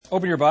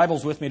Open your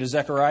Bibles with me to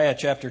Zechariah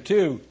chapter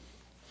 2.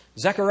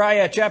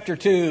 Zechariah chapter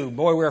 2.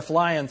 Boy, we're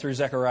flying through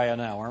Zechariah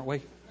now, aren't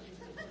we?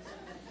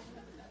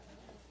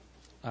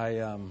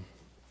 I'm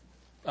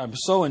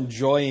so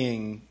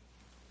enjoying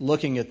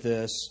looking at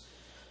this.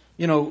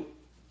 You know,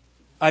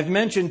 I've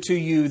mentioned to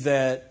you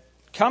that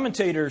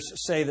commentators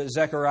say that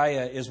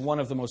Zechariah is one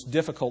of the most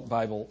difficult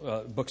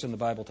books in the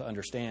Bible to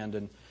understand,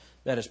 and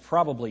that is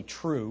probably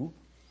true.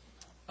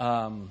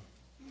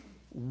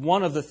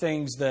 One of the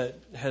things that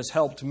has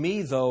helped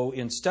me, though,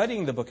 in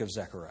studying the book of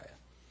Zechariah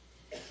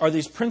are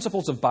these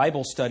principles of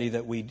Bible study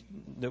that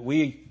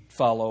we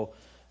follow,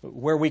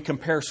 where we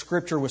compare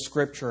Scripture with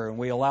Scripture and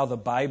we allow the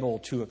Bible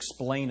to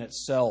explain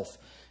itself.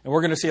 And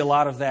we're going to see a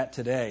lot of that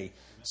today.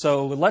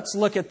 So let's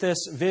look at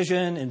this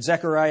vision in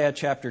Zechariah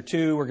chapter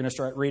 2. We're going to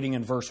start reading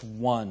in verse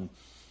 1.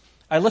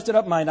 I lifted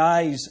up mine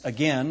eyes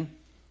again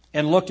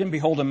and looked, and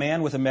behold, a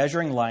man with a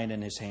measuring line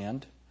in his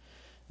hand.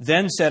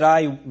 Then said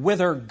I,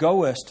 Whither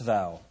goest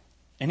thou?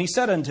 And he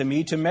said unto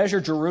me, To measure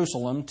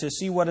Jerusalem, to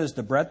see what is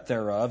the breadth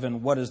thereof,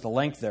 and what is the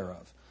length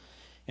thereof.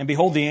 And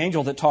behold, the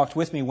angel that talked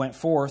with me went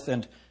forth,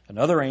 and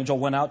another angel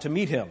went out to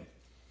meet him.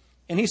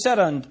 And he said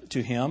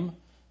unto him,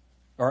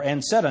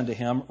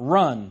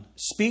 Run,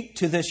 speak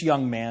to this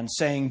young man,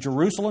 saying,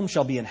 Jerusalem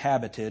shall be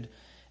inhabited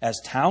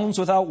as towns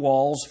without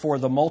walls, for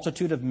the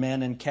multitude of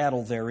men and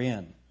cattle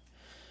therein.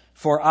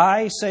 For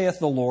I, saith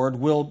the Lord,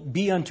 will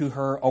be unto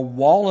her a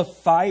wall of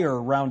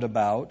fire round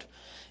about,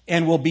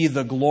 and will be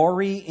the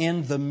glory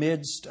in the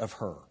midst of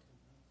her.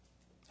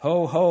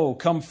 Ho, ho,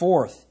 come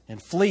forth and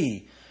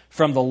flee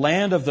from the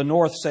land of the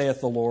north,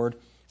 saith the Lord,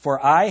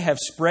 for I have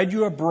spread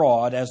you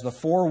abroad as the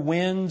four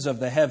winds of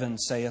the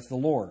heavens, saith the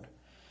Lord.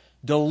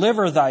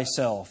 Deliver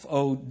thyself,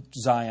 O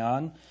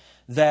Zion,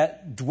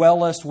 that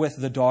dwellest with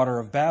the daughter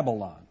of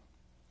Babylon.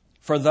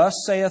 For thus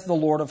saith the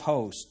Lord of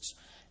hosts,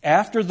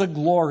 After the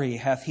glory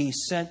hath he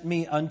sent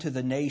me unto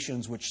the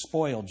nations which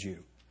spoiled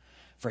you.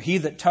 For he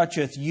that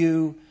toucheth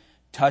you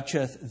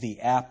toucheth the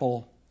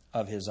apple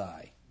of his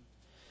eye.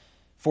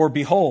 For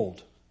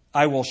behold,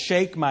 I will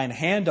shake mine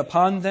hand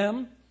upon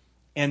them,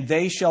 and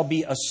they shall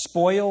be a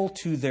spoil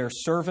to their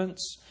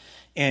servants,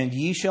 and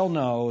ye shall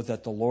know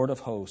that the Lord of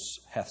hosts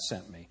hath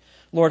sent me.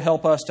 Lord,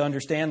 help us to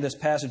understand this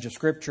passage of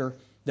Scripture.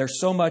 There's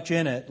so much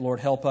in it. Lord,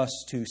 help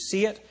us to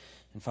see it.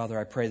 And Father,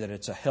 I pray that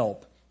it's a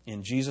help.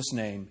 In Jesus'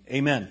 name,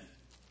 amen.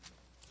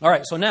 All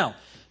right, so now,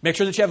 make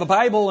sure that you have a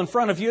Bible in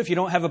front of you. If you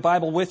don't have a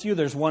Bible with you,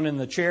 there's one in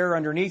the chair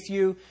underneath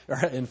you,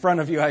 or in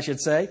front of you, I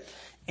should say.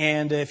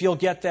 And if you'll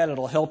get that,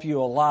 it'll help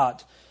you a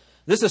lot.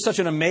 This is such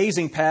an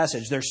amazing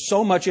passage. There's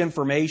so much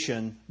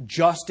information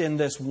just in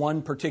this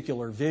one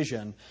particular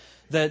vision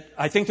that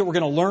I think that we're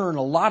going to learn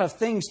a lot of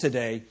things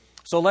today.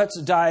 So let's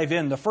dive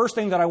in. The first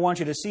thing that I want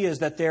you to see is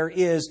that there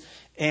is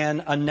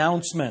an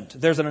announcement.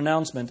 There's an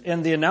announcement.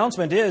 And the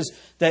announcement is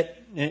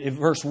that, in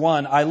verse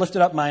 1, I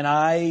lifted up mine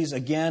eyes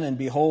again, and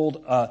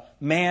behold, a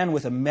man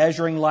with a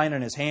measuring line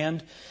in his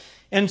hand.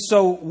 And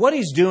so what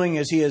he's doing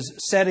is he is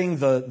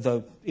setting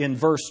in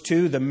verse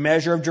 2, the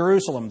measure of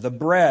Jerusalem, the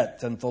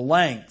breadth and the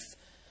length.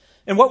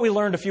 And what we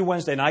learned a few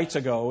Wednesday nights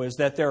ago is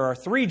that there are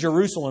three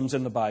Jerusalems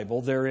in the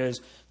Bible. There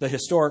is the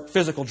historic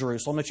physical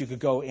Jerusalem that you could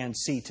go and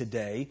see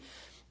today.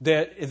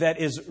 That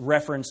is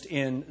referenced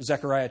in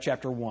Zechariah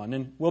chapter 1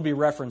 and will be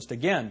referenced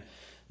again.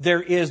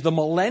 There is the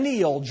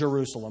millennial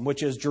Jerusalem,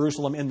 which is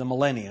Jerusalem in the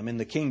millennium, in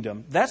the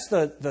kingdom. That's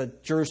the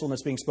Jerusalem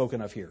that's being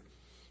spoken of here.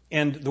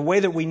 And the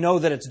way that we know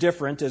that it's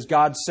different is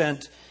God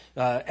sent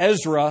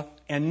Ezra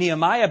and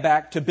Nehemiah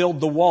back to build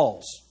the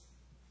walls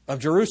of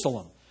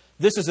Jerusalem.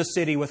 This is a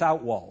city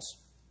without walls.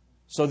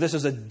 So this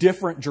is a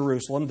different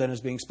Jerusalem than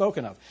is being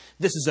spoken of.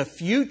 This is a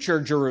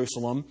future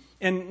Jerusalem,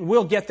 and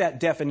we'll get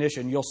that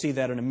definition. You'll see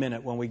that in a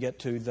minute when we get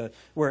to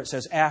where it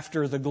says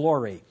after the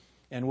glory,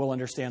 and we'll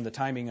understand the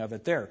timing of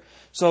it there.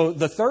 So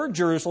the third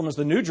Jerusalem is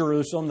the new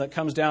Jerusalem that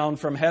comes down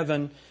from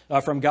heaven,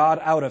 from God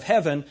out of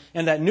heaven,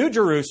 and that new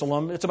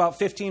Jerusalem, it's about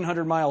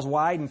 1,500 miles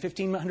wide and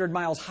 1,500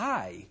 miles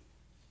high.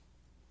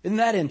 Isn't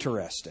that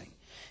interesting?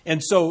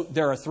 And so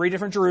there are three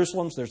different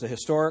Jerusalems. There's the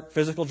historic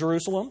physical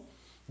Jerusalem.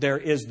 There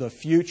is the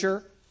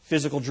future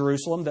physical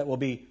Jerusalem that will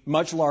be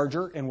much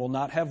larger and will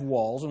not have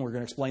walls, and we're going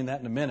to explain that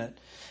in a minute.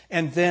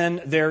 And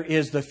then there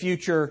is the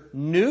future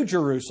new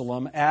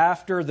Jerusalem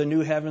after the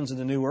new heavens and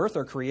the new earth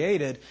are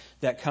created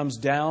that comes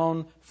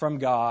down from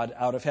God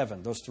out of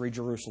heaven, those three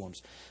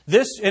Jerusalems.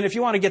 And if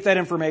you want to get that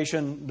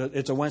information,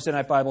 it's a Wednesday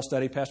night Bible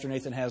study. Pastor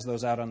Nathan has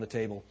those out on the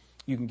table.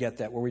 You can get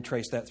that where we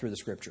trace that through the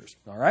Scriptures.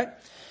 All right?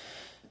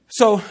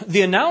 So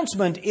the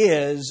announcement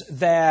is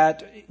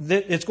that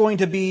it's going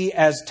to be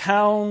as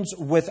towns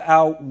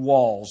without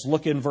walls.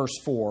 Look in verse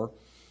 4.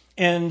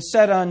 And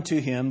said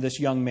unto him, this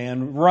young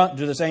man,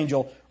 to this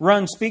angel,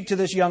 Run, speak to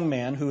this young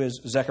man, who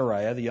is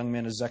Zechariah. The young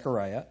man is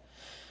Zechariah,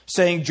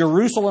 saying,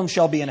 Jerusalem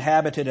shall be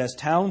inhabited as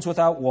towns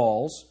without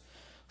walls,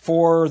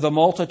 for the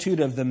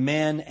multitude of the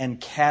men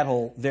and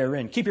cattle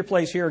therein. Keep your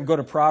place here and go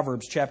to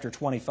Proverbs chapter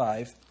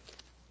 25.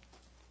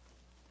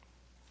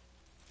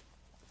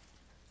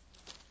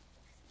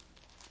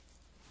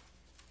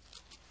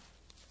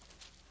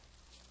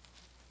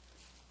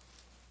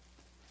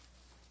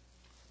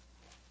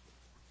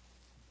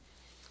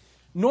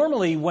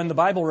 Normally, when the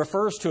Bible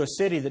refers to a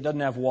city that doesn't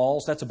have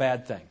walls, that's a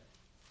bad thing.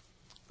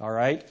 All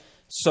right?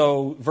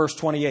 So, verse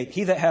 28,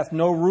 he that hath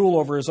no rule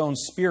over his own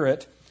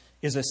spirit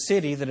is a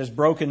city that is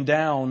broken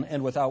down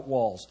and without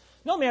walls.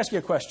 Now, let me ask you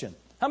a question.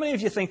 How many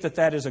of you think that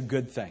that is a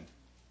good thing?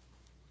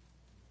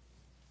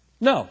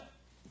 No.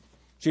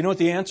 Do you know what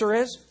the answer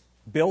is?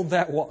 Build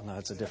that wall. No,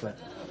 that's a different...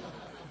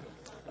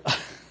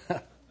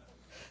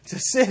 It's a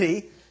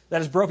city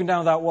that is broken down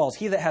without walls.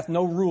 He that hath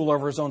no rule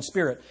over his own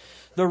spirit.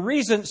 The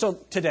reason... So,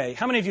 today,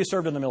 how many of you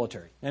served in the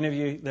military? Any of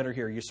you that are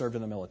here, you served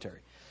in the military.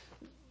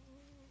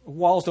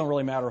 Walls don't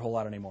really matter a whole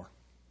lot anymore.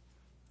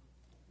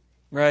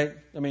 Right?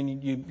 I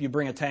mean, you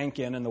bring a tank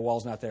in and the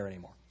wall's not there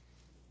anymore.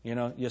 You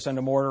know, you send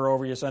a mortar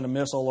over, you send a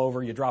missile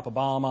over, you drop a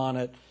bomb on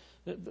it.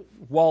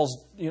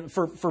 Walls, you know,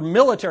 for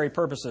military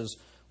purposes,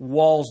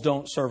 walls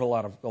don't serve a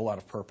lot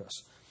of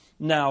purpose.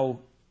 Now,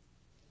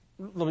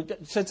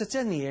 since it's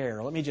in the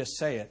air, let me just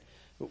say it.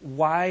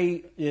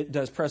 Why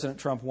does President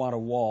Trump want a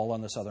wall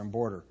on the southern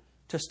border?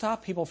 To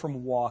stop people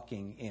from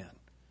walking in.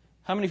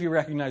 How many of you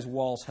recognize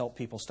walls help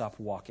people stop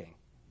walking?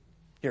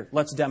 Here,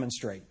 let's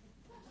demonstrate.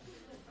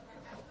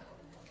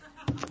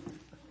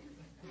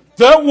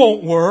 That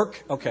won't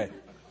work. Okay.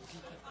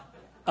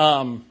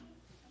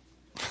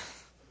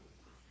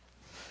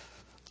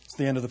 It's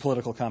the end of the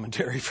political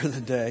commentary for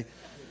the day.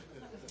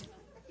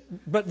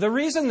 But the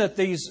reason that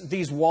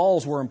these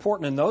walls were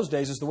important in those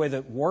days is the way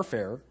that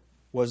warfare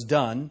was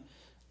done.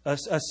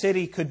 A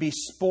city could be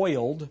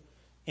spoiled,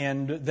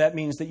 and that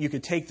means that you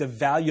could take the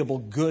valuable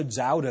goods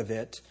out of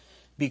it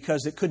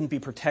because it couldn't be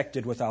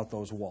protected without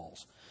those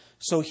walls.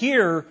 So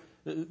here,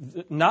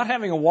 not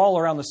having a wall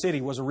around the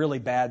city was a really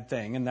bad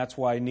thing, and that's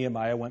why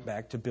Nehemiah went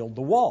back to build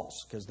the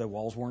walls, because the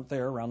walls weren't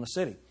there around the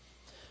city.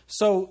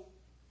 So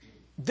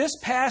this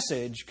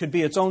passage could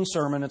be its own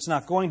sermon. It's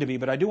not going to be,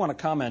 but I do want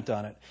to comment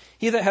on it.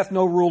 He that hath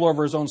no rule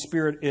over his own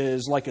spirit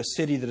is like a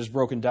city that is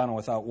broken down and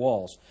without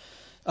walls.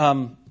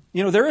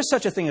 There is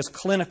such a thing as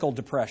clinical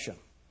depression,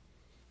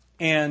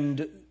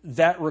 and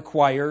that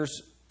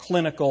requires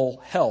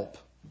clinical help.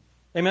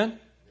 Amen?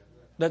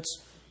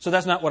 So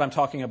that's not what I'm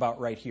talking about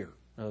right here.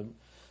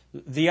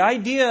 The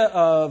idea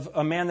of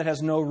a man that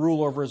has no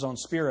rule over his own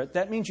spirit,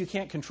 that means you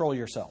can't control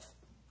yourself.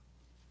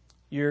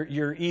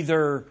 You're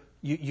either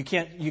you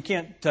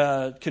can't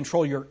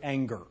control your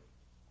anger.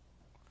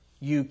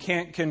 You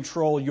can't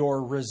control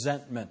your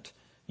resentment.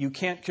 You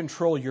can't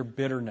control your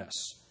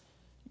bitterness.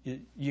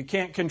 You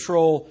can't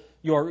control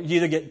you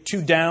either get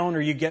too down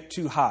or you get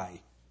too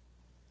high.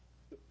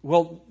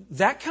 Well,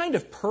 that kind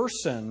of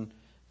person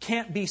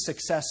can't be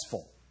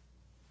successful.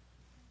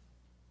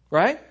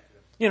 Right?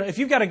 You know, if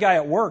you've got a guy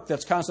at work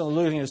that's constantly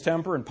losing his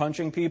temper and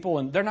punching people,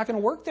 and they're not going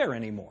to work there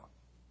anymore.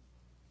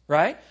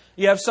 Right?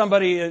 You have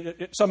somebody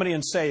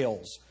in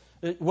sales.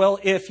 Well,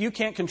 if you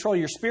can't control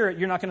your spirit,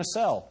 you're not going to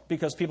sell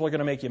because people are going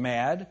to make you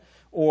mad,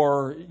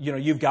 or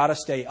you've got to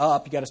stay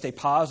up, you've got to stay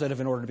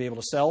positive in order to be able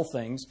to sell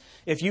things.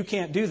 If you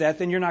can't do that,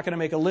 then you're not going to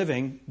make a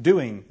living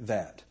doing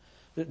that.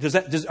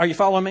 Are you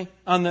following me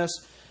on this?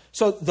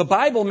 So the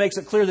Bible makes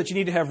it clear that you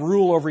need to have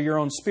rule over your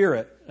own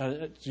spirit.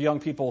 Young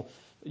people,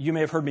 you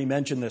may have heard me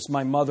mention this.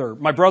 My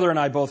brother and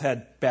I both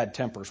had bad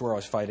tempers. We're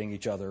always fighting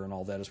each other and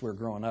all that as we were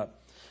growing up.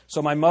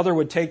 So my mother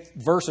would take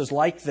verses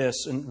like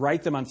this and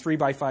write them on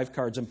 3x5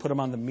 cards and put them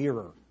on the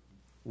mirror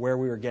where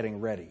we were getting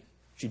ready.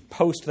 She'd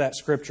post that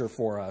scripture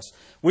for us.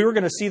 We were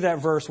going to see that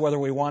verse whether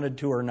we wanted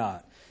to or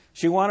not.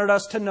 She wanted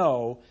us to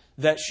know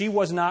that she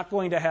was not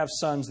going to have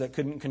sons that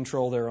couldn't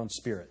control their own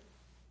spirit.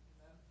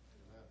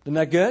 Isn't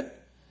that good?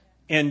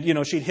 And,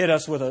 she'd hit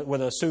us with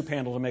a soup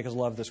handle to make us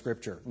love the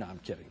scripture. No, I'm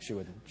kidding. She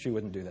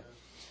wouldn't do that.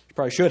 She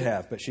probably should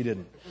have, but she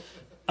didn't.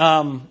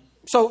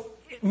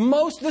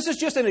 This is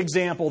just an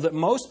example that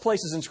most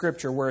places in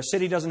Scripture where a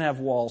city doesn't have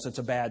walls, it's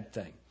a bad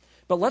thing.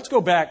 But let's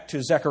go back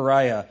to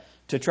Zechariah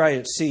to try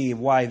to see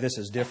why this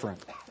is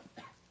different.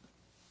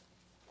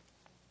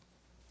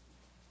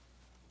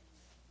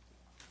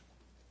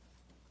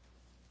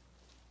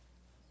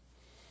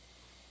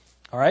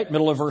 All right,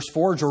 middle of verse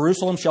 4,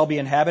 Jerusalem shall be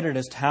inhabited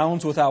as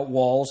towns without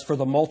walls for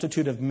the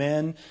multitude of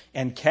men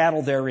and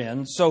cattle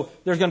therein. So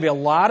there's going to be a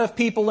lot of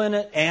people in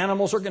it.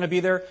 Animals are going to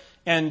be there.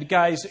 And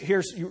guys,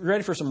 you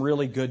ready for some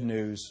really good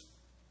news?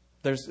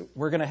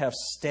 We're going to have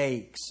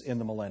steaks in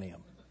the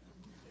millennium.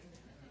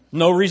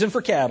 No reason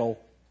for cattle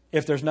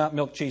if there's not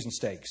milk, cheese, and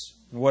steaks.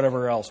 And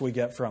whatever else we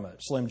get from it.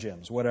 Slim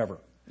Jims, whatever.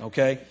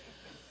 Okay?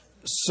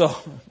 So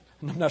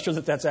I'm not sure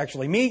that that's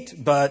actually meat,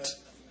 but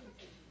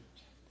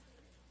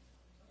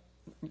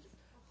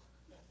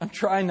I'm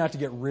trying not to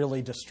get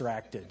really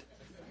distracted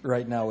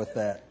right now with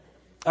that.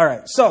 All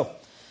right, so,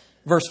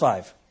 verse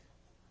 5.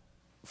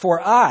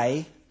 For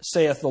I,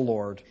 saith the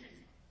Lord,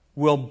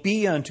 will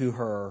be unto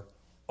her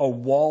a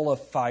wall of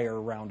fire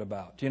round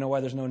about. Do you know why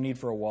there's no need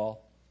for a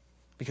wall?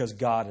 Because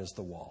God is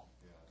the wall.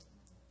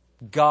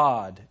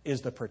 God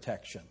is the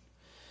protection.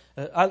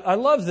 I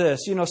love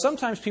this.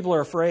 Sometimes people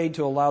are afraid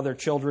to allow their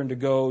children to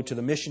go to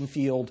the mission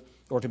field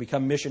or to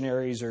become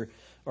missionaries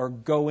or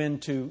go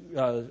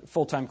into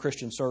full-time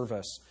Christian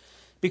service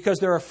because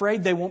they're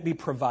afraid they won't be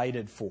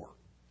provided for.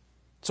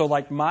 So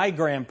like my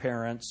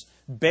grandparents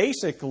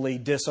basically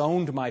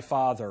disowned my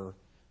father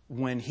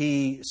when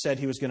he said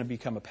he was going to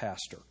become a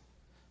pastor.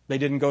 They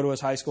didn't go to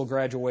his high school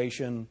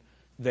graduation.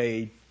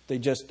 I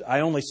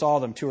only saw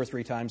them 2 or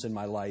 3 times in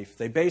my life.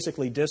 They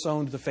basically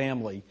disowned the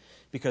family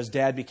because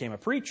Dad became a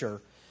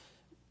preacher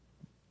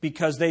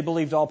because they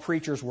believed all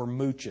preachers were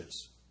mooches.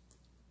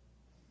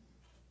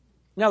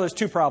 Now, there's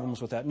 2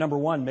 problems with that. Number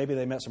one, maybe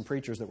they met some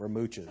preachers that were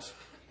mooches,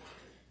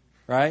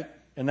 right?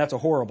 And that's a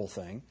horrible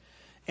thing.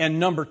 And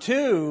number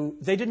 2,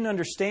 they didn't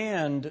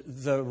understand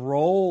the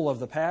role of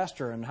the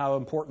pastor and how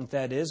important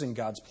that is in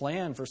God's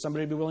plan for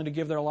somebody to be willing to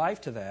give their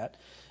life to that.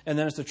 And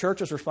then it's the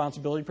church's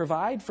responsibility to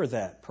provide for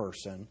that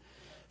person.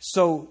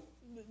 So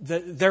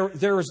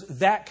there's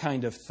that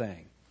kind of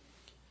thing.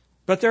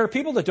 But there are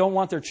people that don't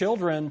want their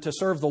children to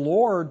serve the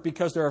Lord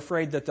because they're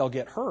afraid that they'll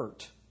get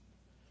hurt.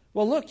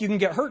 Well, look, you can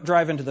get hurt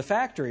driving to the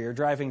factory or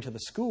driving to the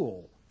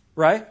school,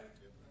 right?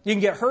 You can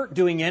get hurt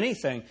doing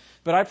anything.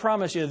 But I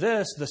promise you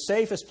this, the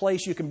safest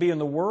place you can be in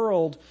the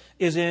world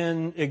is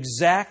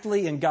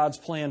exactly in God's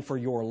plan for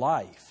your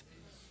life.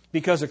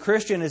 Because a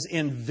Christian is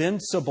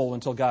invincible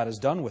until God is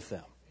done with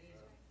them.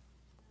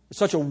 It's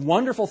such a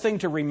wonderful thing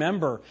to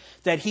remember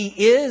that He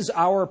is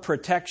our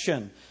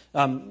protection.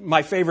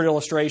 My favorite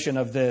illustration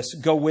of this,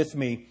 go with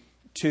me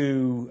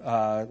to,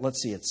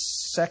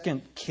 it's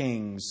 2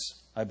 Kings,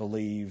 I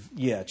believe.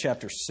 Yeah,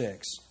 chapter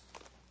 6.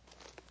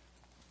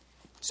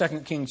 2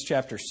 Kings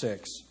chapter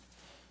 6.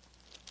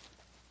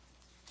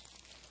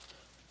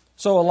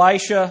 So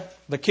Elisha,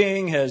 the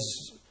king,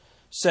 has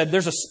said,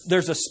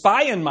 there's a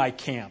spy in my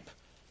camp.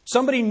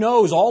 Somebody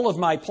knows all of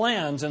my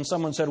plans. And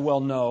someone said, well,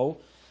 no.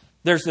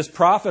 There's this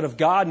prophet of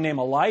God named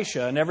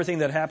Elisha, and everything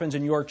that happens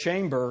in your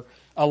chamber,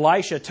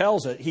 Elisha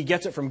tells it. He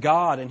gets it from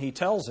God, and he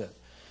tells it.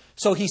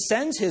 So he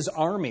sends his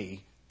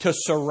army to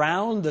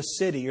surround the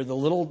city, or the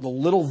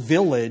little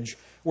village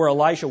where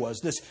Elisha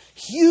was. This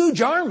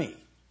huge army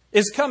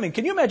is coming.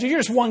 Can you imagine? You're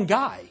just one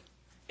guy,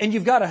 and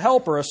you've got a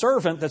helper, a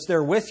servant that's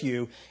there with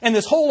you, and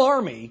this whole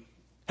army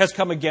has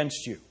come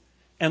against you.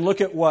 And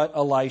look at what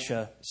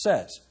Elisha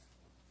says.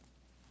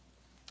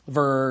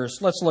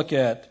 Let's look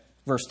at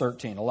verse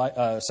 13.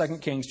 2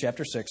 Kings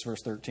chapter 6,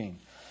 verse 13.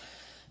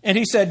 And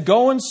he said,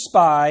 go and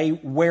spy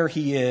where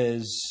he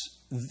is,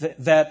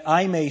 that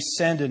I may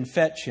send and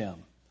fetch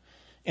him.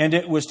 And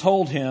it was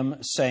told him,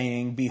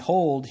 saying,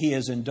 behold, he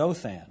is in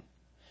Dothan.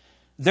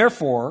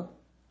 Therefore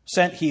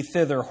sent he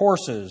thither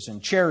horses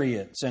and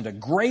chariots and a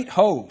great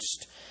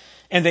host.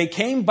 And they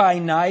came by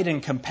night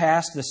and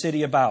compassed the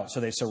city about. So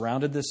they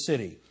surrounded the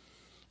city.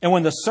 And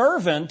when the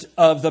servant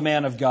of the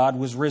man of God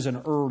was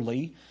risen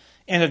early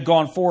and had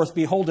gone forth,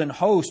 behold, an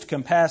host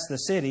compassed the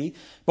city,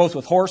 both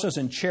with horses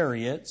and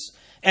chariots.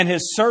 And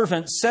his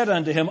servant said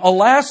unto him,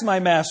 alas, my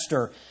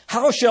master,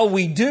 how shall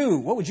we do?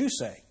 What would you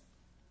say?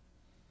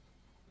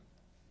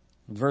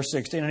 Verse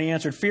 16, and he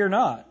answered, fear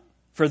not,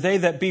 for they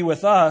that be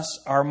with us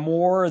are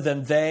more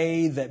than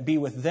they that be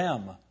with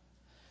them.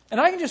 And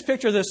I can just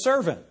picture this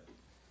servant.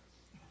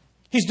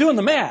 He's doing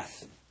the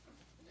math.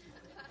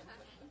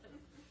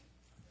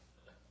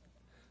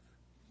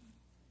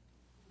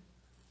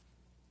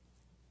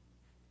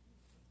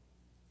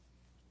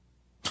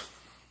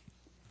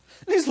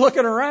 And he's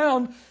looking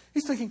around.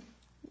 He's thinking,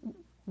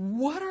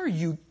 what are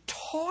you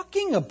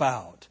talking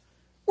about?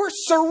 We're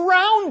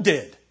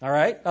surrounded. All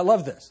right? I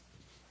love this.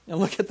 Now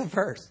look at the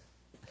verse.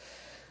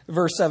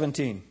 Verse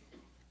 17.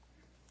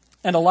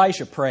 And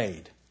Elisha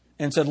prayed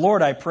and said,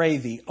 Lord, I pray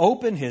thee,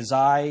 open his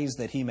eyes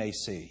that he may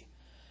see.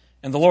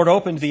 And the Lord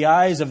opened the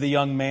eyes of the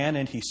young man,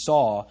 and he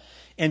saw.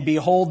 And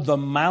behold, the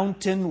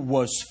mountain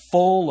was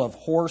full of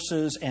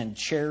horses and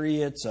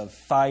chariots of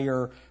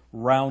fire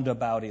round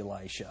about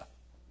Elisha.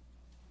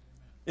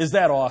 Is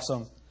that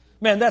awesome?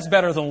 Man, that's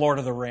better than Lord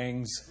of the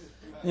Rings.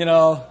 You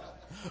know,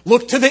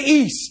 look to the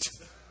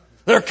east.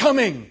 They're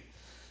coming.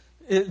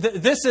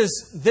 This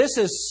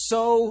is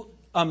so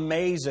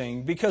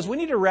amazing because we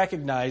need to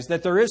recognize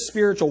that there is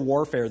spiritual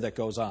warfare that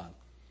goes on.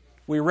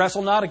 We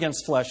wrestle not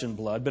against flesh and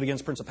blood, but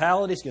against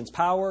principalities, against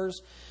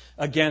powers,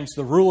 against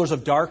the rulers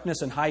of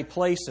darkness in high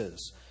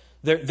places.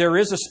 There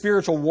is a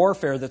spiritual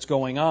warfare that's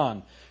going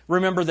on.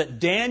 Remember that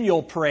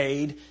Daniel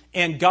prayed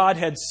and God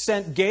had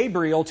sent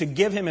Gabriel to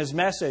give him his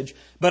message.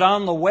 But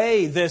on the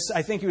way,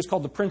 I think he was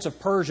called the Prince of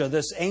Persia,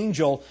 this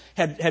angel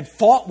had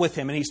fought with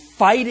him. And he's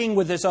fighting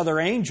with this other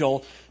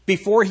angel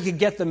before he could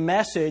get the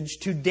message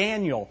to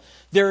Daniel.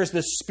 There is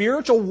this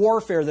spiritual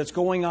warfare that's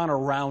going on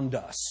around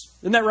us.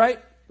 Isn't that right?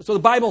 So the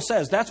Bible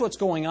says that's what's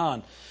going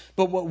on.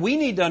 But what we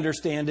need to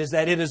understand is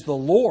that it is the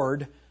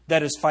Lord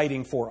that is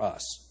fighting for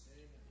us.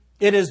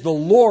 It is the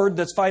Lord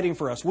that's fighting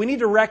for us. We need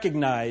to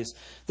recognize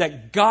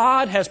that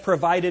God has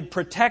provided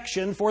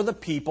protection for the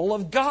people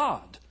of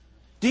God.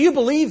 Do you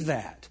believe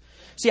that?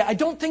 See, I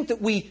don't think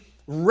that we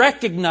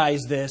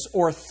recognize this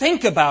or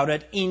think about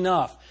it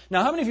enough.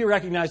 Now, how many of you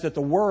recognize that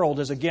the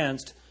world is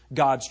against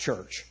God's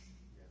church?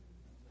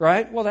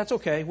 Right? Well, that's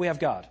okay. We have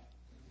God.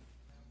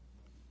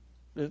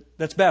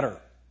 That's better.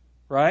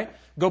 Right?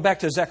 Go back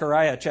to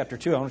Zechariah chapter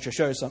 2. I want to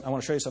show you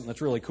something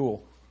that's really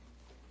cool.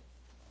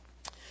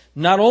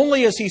 not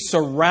only is he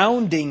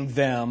surrounding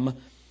them,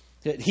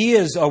 that he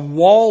is a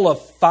wall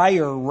of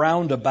fire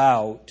round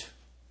about.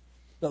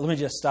 But let me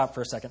just stop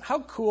for a second. How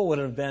cool would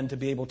it have been to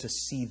be able to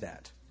see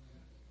that?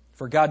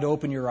 For God to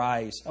open your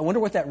eyes. I wonder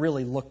what that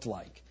really looked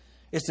like.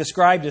 It's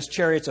described as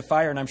chariots of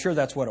fire, and I'm sure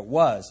that's what it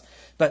was.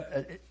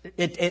 But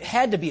it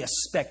had to be a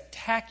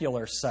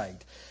spectacular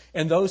sight.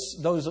 And those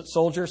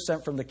soldiers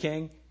sent from the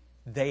king,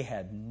 they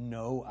had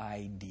no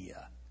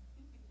idea.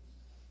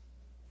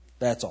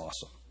 That's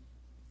awesome.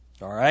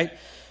 All right?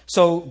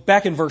 So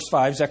back in verse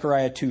 5,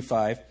 Zechariah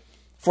 2:5.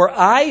 For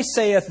I,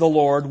 saith the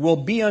Lord, will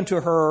be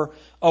unto her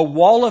a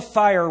wall of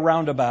fire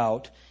round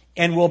about,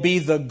 and will be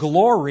the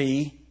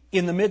glory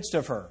in the midst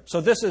of her.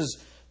 So this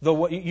is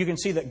you can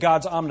see that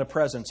God's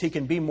omnipresence. He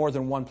can be more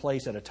than one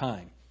place at a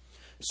time.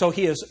 So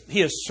he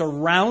is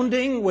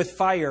surrounding with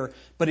fire,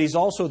 but he's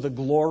also the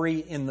glory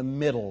in the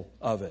middle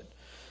of it.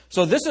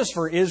 So this is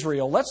for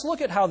Israel. Let's look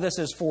at how this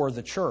is for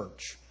the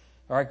church.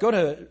 All right, go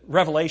to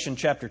Revelation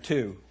chapter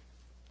 2.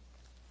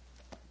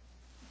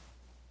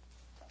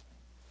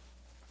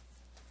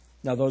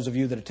 Now, those of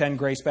you that attend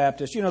Grace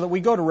Baptist, you know that we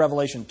go to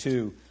Revelation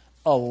 2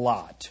 a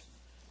lot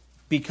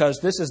because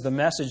this is the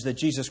message that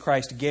Jesus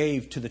Christ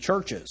gave to the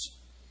churches.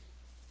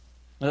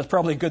 And that's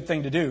probably a good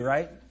thing to do,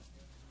 right?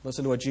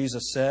 Listen to what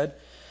Jesus said.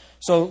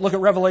 So look at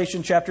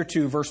Revelation chapter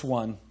 2, verse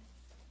 1.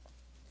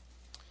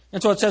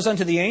 And so it says,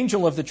 unto the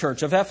angel of the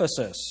church of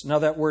Ephesus. Now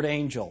that word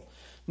angel.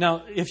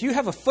 Now, if you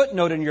have a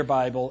footnote in your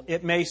Bible,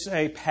 it may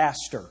say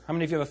pastor. How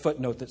many of you have a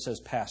footnote that says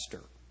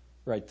pastor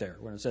right there?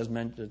 When it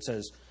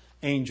says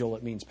angel,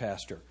 it means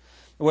pastor.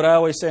 What I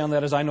always say on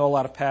that is I know a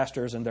lot of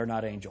pastors and they're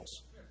not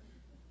angels.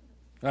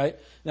 Right?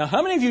 Now,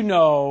 how many of you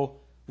know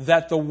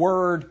that the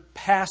word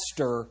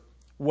pastor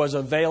was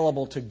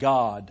available to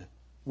God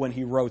when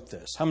he wrote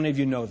this? How many of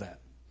you know that?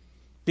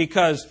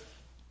 Because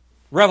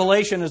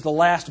Revelation is the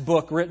last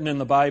book written in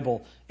the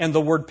Bible, and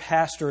the word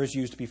pastor is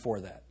used before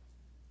that.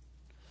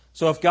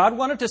 So if God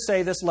wanted to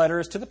say this letter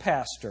is to the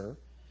pastor,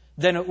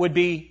 then it would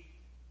be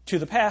to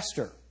the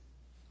pastor.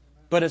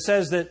 But it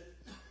says that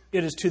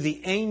it is to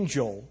the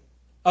angel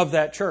of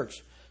that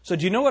church. So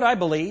do you know what I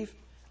believe?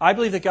 I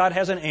believe that God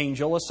has an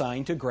angel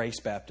assigned to Grace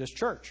Baptist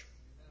Church.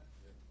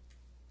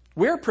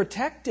 We're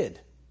protected.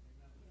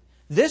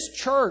 This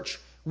church,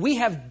 we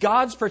have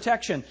God's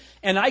protection.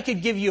 And I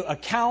could give you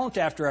account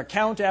after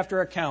account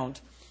after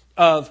account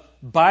of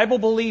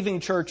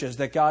Bible-believing churches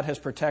that God has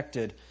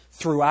protected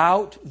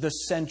throughout the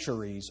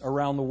centuries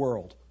around the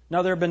world.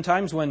 Now, there have been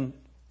times when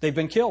they've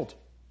been killed.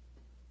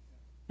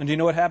 And do you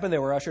know what happened? They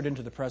were ushered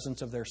into the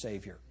presence of their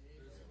Savior.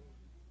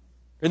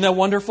 Isn't that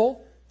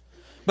wonderful?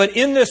 But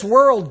in this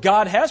world,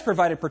 God has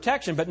provided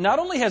protection. But not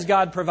only has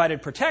God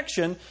provided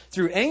protection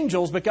through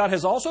angels, but God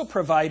has also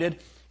provided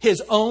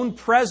His own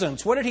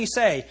presence. What did He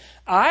say?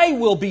 I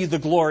will be the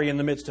glory in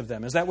the midst of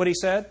them. Is that what He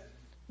said?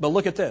 But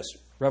look at this.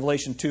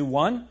 Revelation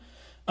 2:1.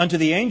 Unto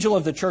the angel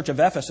of the church of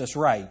Ephesus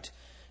write,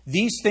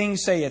 these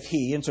things saith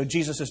He, and so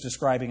Jesus is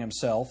describing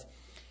Himself,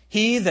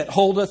 He that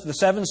holdeth the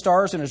 7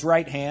 stars in His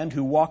right hand,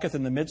 who walketh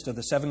in the midst of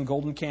the 7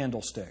 golden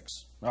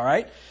candlesticks. All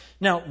right?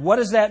 Now, what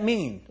does that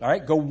mean? All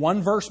right, go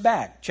one verse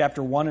back,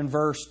 chapter 1 and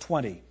verse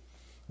 20.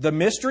 The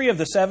mystery of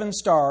the 7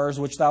 stars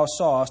which thou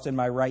sawest in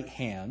my right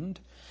hand,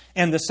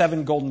 and the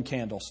 7 golden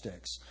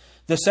candlesticks.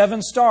 The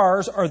 7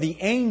 stars are the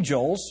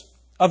angels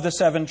of the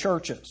 7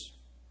 churches.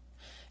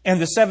 And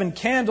the 7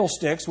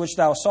 candlesticks which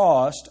thou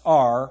sawest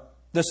are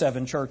the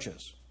 7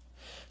 churches.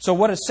 So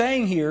what it's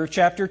saying here,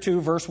 chapter 2,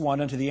 verse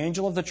 1, unto the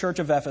angel of the church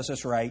of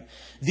Ephesus write,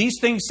 these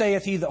things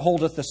saith He that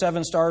holdeth the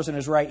 7 stars in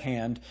His right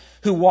hand,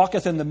 who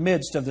walketh in the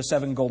midst of the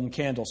 7 golden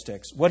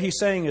candlesticks. What He's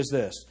saying is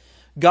this: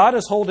 God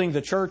is holding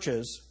the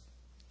churches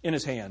in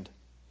His hand,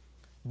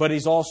 but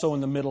He's also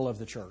in the middle of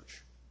the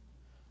church.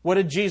 What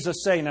did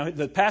Jesus say? Now,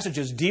 the passage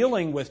is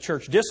dealing with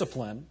church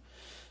discipline,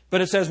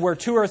 but it says, where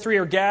 2 or 3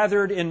 are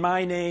gathered in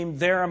my name,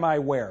 there am I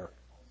where?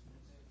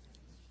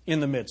 In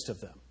the midst of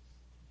them.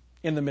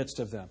 In the midst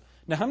of them.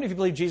 Now, how many of you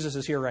believe Jesus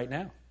is here right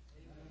now?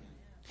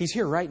 He's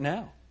here right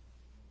now.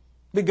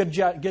 Be a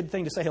good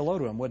thing to say hello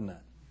to Him, wouldn't it?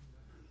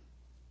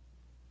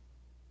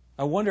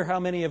 I wonder how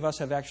many of us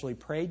have actually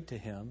prayed to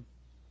Him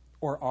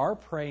or are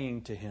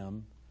praying to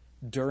Him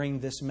during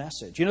this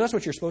message. You know, that's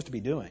what you're supposed to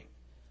be doing.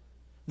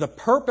 The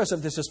purpose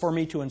of this is for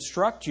me to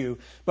instruct you,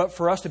 but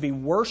for us to be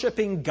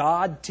worshiping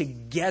God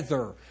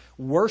together,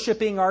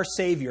 worshiping our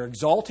Savior,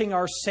 exalting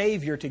our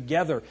Savior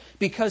together,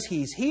 because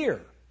He's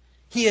here.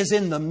 He is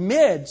in the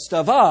midst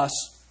of us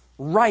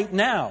right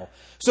now.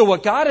 So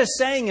what God is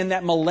saying in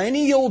that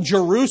millennial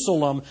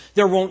Jerusalem,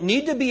 there won't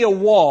need to be a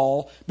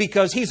wall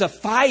because He's a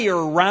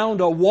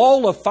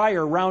wall of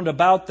fire round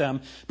about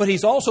them, but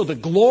He's also the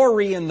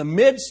glory in the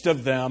midst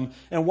of them.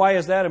 And why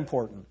is that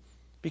important?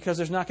 Because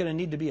there's not going to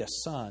need to be a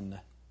sun,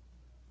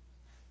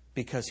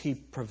 because He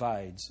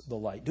provides the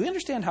light. Do you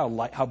understand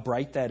how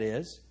bright that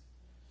is?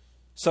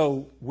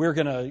 So we're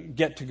going to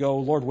get to go,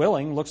 Lord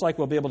willing. Looks like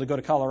we'll be able to go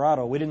to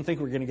Colorado. We didn't think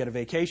we were going to get a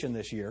vacation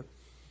this year.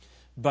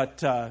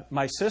 But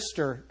my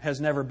sister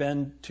has never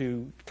been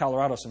to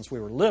Colorado since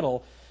we were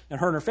little. and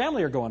her and her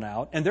family are going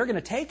out, and they're going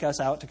to take us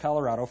out to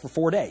Colorado for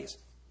 4 days.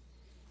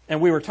 And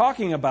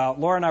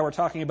Laura and I were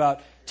talking about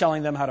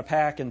telling them how to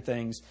pack and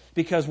things,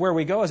 because where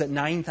we go is at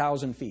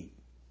 9,000 feet.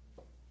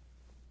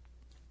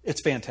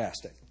 It's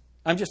fantastic.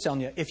 I'm just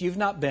telling you, if you've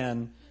not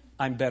been,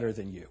 I'm better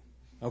than you.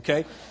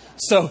 Okay?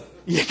 So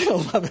you're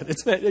going to love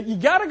it. You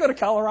got to go to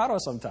Colorado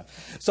sometime.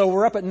 So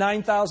we're up at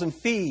 9,000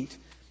 feet,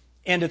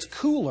 and it's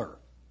cooler.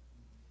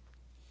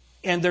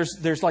 And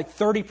there's like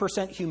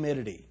 30%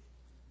 humidity.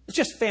 It's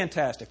just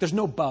fantastic. There's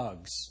no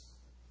bugs.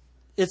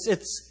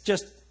 It's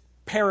just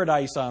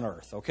paradise on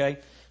earth, okay?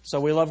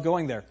 So we love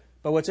going there.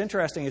 But what's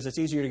interesting is it's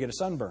easier to get a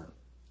sunburn.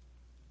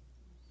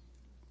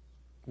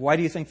 Why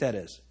do you think that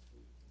is?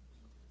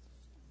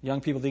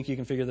 Young people think you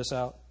can figure this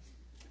out?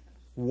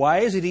 Why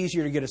is it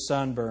easier to get a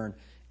sunburn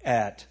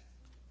at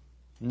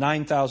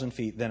 9,000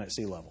 feet than at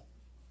sea level?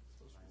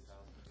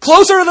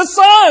 Closer to the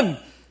sun!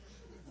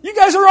 You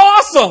guys are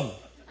awesome!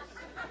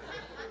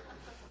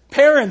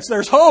 Parents,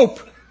 there's hope.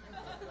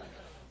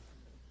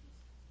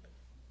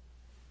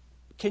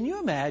 Can you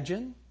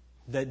imagine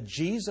that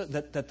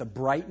that the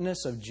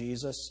brightness of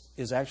Jesus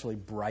is actually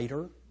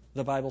brighter,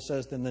 the Bible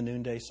says, than the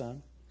noonday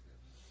sun?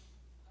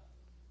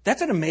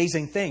 That's an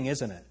amazing thing,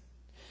 isn't it?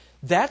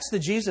 That's the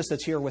Jesus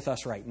that's here with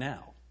us right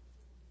now.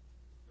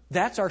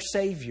 That's our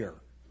Savior.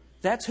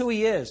 That's who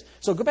He is.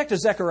 So go back to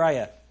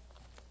Zechariah.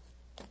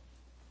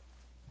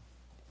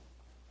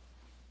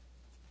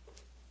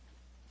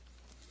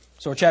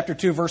 So chapter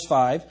 2, verse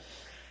 5.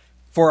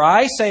 For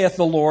I, saith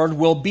the Lord,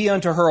 will be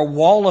unto her a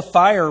wall of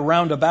fire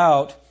round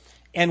about,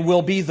 and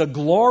will be the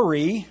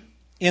glory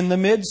in the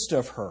midst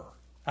of her.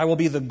 I will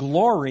be the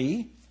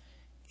glory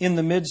in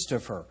the midst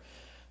of her.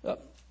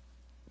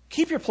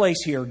 Keep your place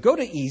here. Go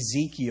to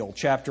Ezekiel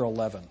chapter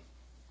 11.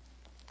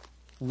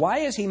 Why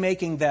is he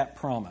making that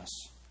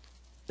promise?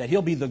 That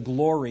he'll be the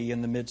glory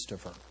in the midst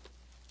of her.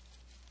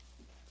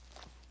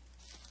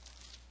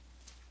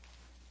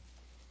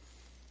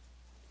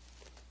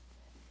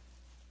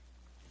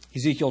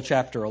 Ezekiel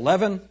chapter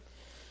 11.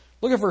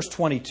 Look at verse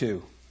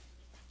 22.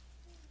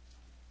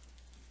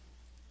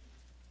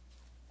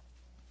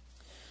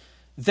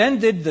 Then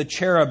did the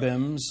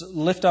cherubims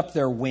lift up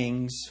their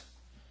wings,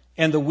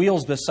 and the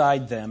wheels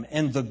beside them,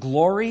 and the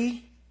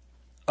glory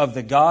of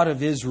the God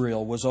of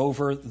Israel was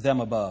over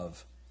them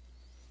above.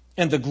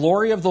 And the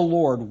glory of the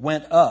Lord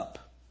went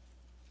up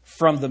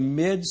from the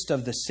midst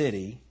of the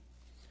city,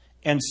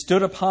 and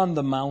stood upon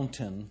the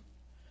mountain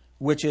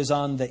which is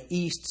on the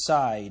east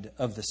side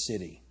of the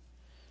city.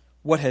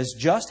 What has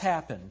just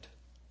happened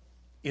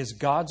is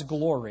God's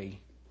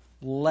glory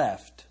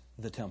left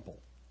the temple.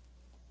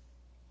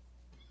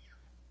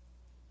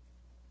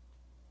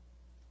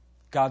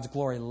 God's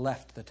glory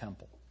left the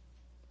temple.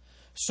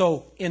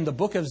 So in the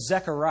book of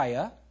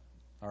Zechariah,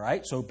 all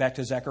right, so back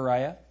to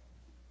Zechariah,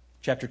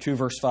 chapter 2,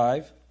 verse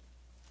 5.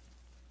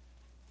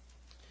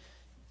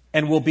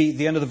 And will be,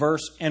 the end of the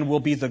verse, and will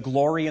be the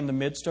glory in the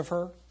midst of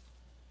her.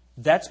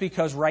 That's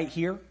because right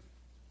here,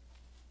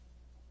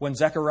 when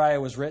Zechariah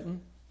was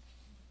written,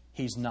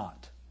 he's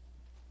not.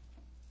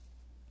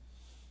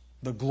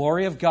 The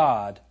glory of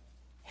God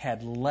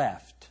had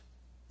left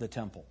the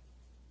temple.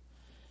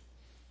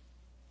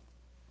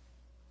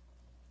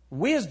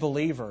 We as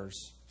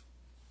believers,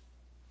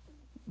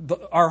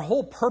 our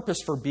whole purpose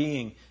for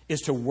being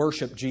is to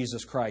worship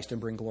Jesus Christ and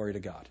bring glory to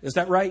God. Is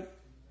that right?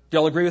 Do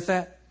y'all agree with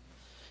that?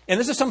 And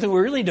this is something we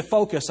really need to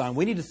focus on.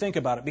 We need to think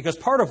about it, because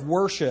part of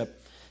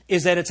worship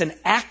is that it's an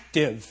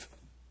active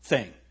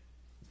thing.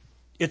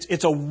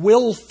 It's a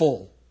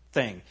willful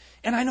thing.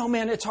 And I know,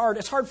 man, it's hard.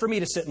 It's hard for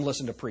me to sit and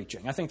listen to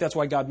preaching. I think that's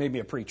why God made me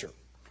a preacher.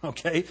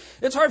 Okay?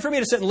 It's hard for me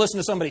to sit and listen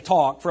to somebody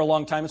talk for a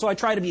long time. And so I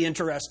try to be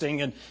interesting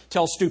and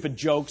tell stupid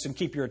jokes and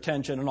keep your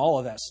attention and all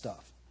of that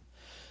stuff.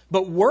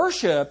 But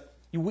worship,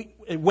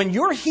 when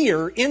you're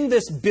here in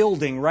this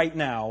building right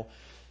now,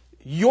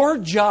 your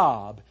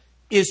job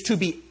is to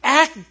be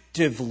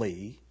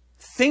actively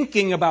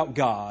thinking about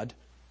God,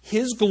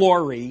 His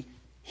glory,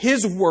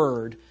 His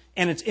Word,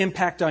 and its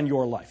impact on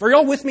your life. Are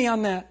y'all with me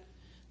on that?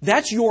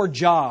 That's your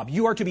job.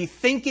 You are to be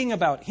thinking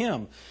about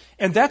Him.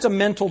 And that's a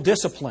mental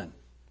discipline.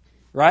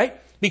 Right?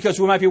 Because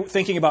we might be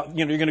thinking about,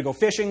 you're going to go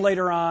fishing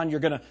later on. You're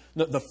going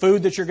to the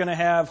food that you're going to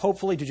have.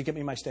 Hopefully, did you get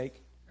me my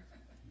steak?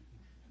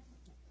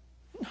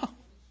 No.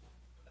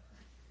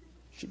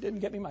 She didn't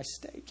get me my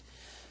steak.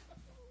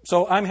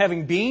 So I'm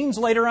having beans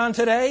later on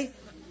today.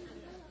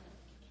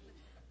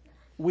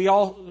 We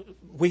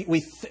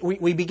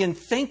begin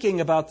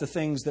thinking about the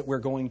things that we're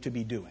going to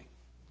be doing.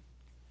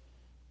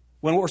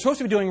 When what we're supposed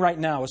to be doing right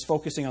now is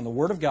focusing on the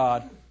Word of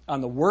God,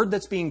 on the Word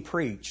that's being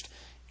preached,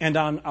 and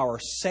on our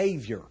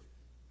Savior.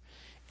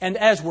 And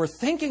as we're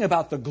thinking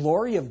about the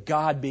glory of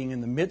God being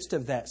in the midst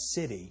of that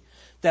city,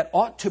 that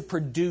ought to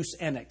produce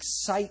an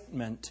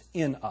excitement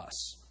in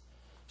us.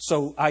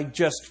 So I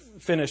just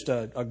finished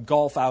a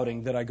golf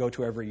outing that I go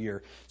to every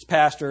year. It's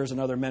pastors and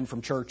other men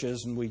from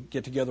churches, and we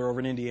get together over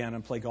in Indiana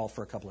and play golf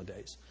for a couple of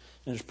days.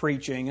 And there's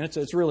preaching, and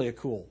it's really a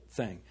cool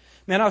thing.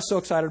 Man, I was so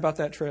excited about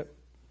that trip.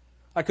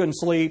 I couldn't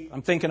sleep.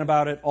 I'm thinking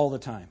about it all the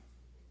time.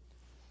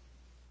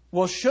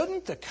 Well,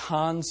 shouldn't the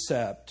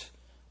concept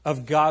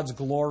of God's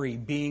glory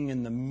being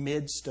in the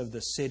midst of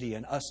the city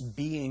and us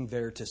being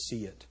there to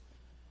see it,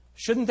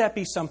 shouldn't that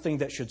be something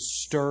that should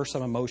stir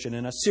some emotion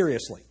in us?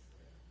 Seriously.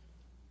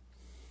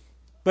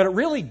 But it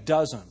really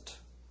doesn't.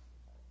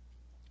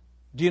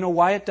 Do you know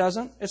why it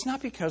doesn't? It's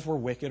not because we're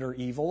wicked or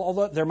evil,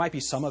 although there might be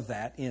some of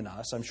that in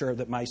us. I'm sure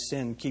that my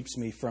sin keeps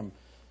me from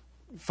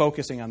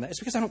focusing on that. It's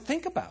because I don't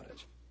think about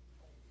it.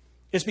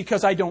 It's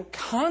because I don't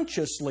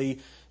consciously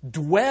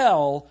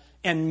dwell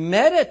and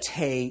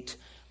meditate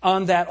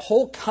on that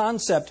whole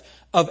concept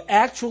of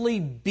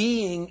actually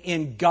being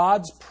in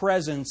God's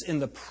presence, in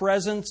the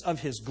presence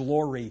of His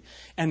glory,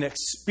 and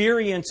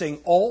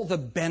experiencing all the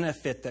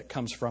benefit that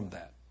comes from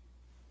that.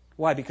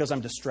 Why? Because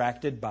I'm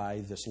distracted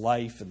by this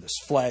life and this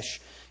flesh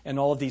and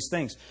all of these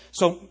things.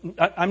 So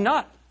I'm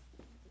not,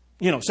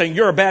 saying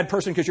you're a bad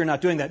person because you're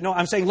not doing that. No,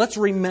 I'm saying let's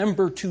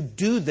remember to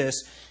do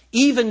this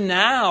even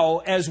now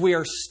as we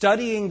are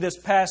studying this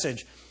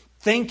passage,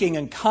 thinking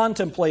and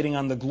contemplating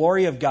on the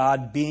glory of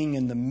God being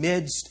in the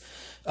midst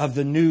of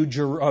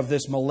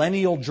this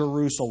millennial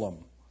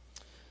Jerusalem.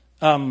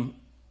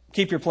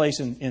 Keep your place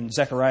in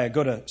Zechariah.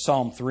 Go to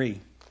Psalm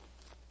 3.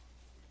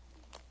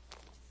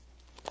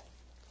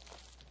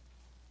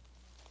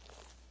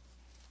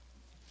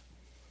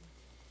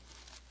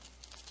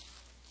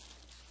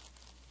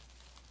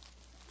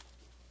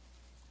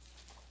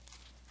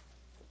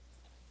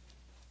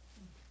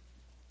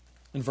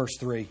 In verse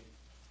 3.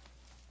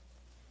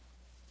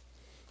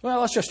 Well,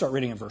 let's just start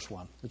reading in verse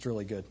 1. It's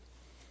really good.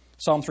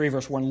 Psalm 3,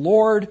 verse 1.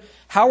 Lord,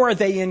 how are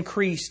they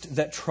increased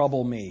that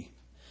trouble me?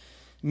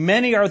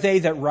 Many are they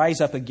that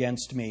rise up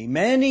against me.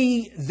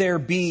 Many there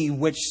be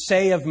which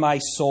say of my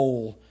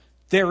soul,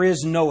 there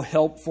is no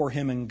help for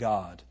him in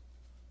God.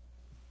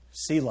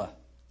 Selah.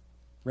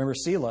 Remember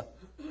Selah.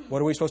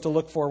 What are we supposed to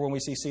look for when we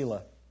see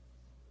Selah?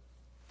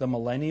 The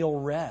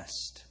millennial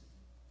rest.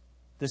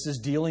 This is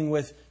dealing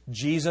with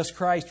Jesus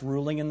Christ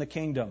ruling in the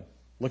kingdom.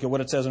 Look at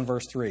what it says in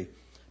verse 3.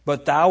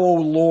 But thou, O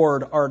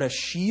Lord, art a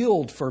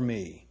shield for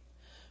me,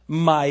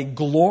 my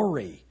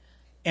glory,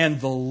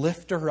 and the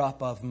lifter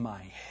up of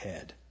my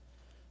head.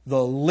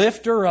 The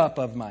lifter up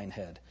of mine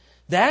head.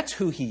 That's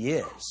who He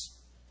is.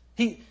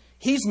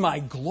 He's my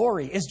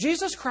glory. Is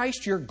Jesus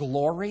Christ your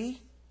glory?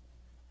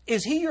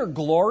 Is He your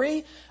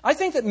glory? I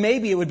think that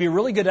maybe it would be a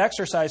really good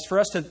exercise for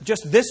us to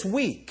just this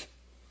week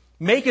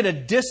make it a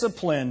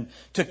discipline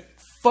to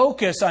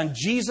focus on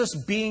Jesus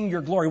being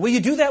your glory. Will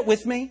you do that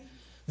with me?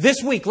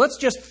 This week, let's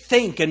just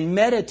think and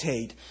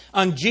meditate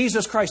on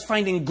Jesus Christ,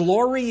 finding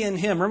glory in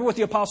Him. Remember what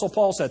the Apostle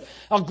Paul said.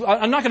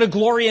 I'm not going to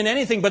glory in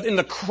anything but in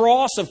the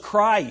cross of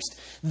Christ.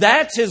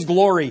 That's His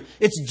glory.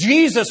 It's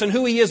Jesus and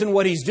who He is and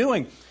what He's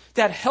doing.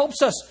 That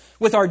helps us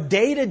with our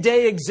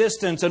day-to-day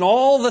existence and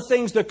all the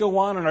things that go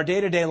on in our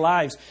day-to-day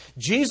lives.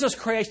 Jesus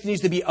Christ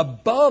needs to be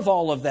above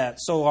all of that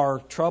so our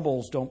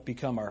troubles don't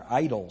become our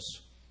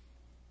idols.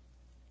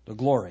 The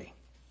glory.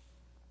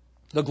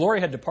 The glory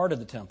had departed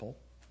the temple.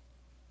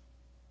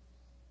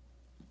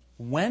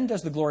 When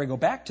does the glory go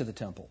back to the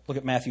temple? Look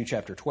at Matthew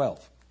chapter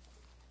 12.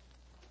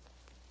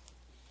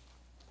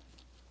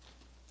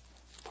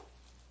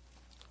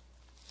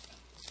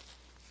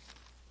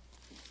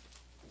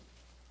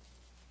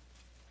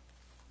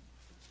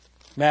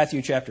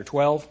 Matthew chapter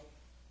 12.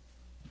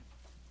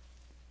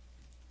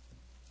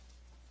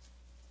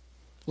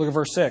 Look at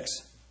verse 6.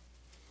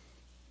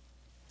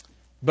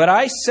 But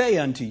I say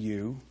unto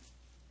you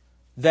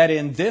that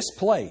in this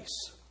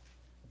place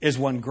is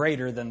one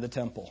greater than the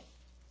temple.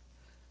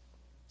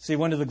 See,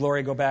 when did the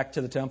glory go back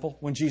to the temple?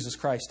 When Jesus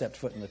Christ stepped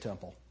foot in the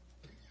temple.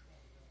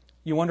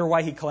 You wonder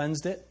why He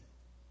cleansed it?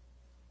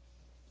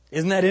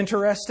 Isn't that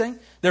interesting?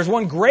 There's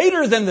one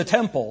greater than the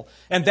temple,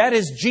 and that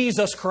is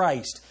Jesus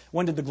Christ.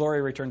 When did the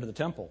glory return to the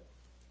temple?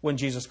 When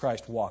Jesus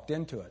Christ walked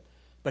into it.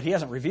 But He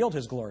hasn't revealed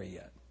His glory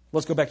yet.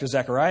 Let's go back to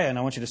Zechariah, and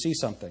I want you to see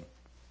something.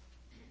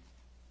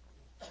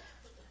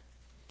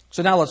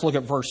 So now let's look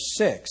at verse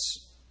 6.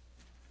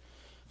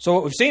 So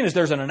what we've seen is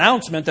there's an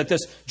announcement that this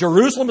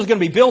Jerusalem is going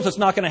to be built. It's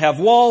not going to have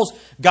walls.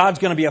 God's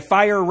going to be a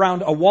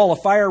wall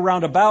of fire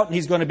round about, and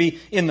He's going to be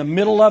in the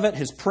middle of it.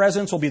 His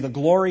presence will be the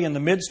glory in the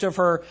midst of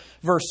her.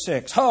 Verse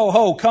 6, ho,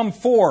 ho, come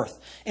forth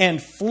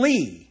and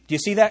flee. Do you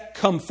see that?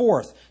 Come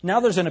forth. Now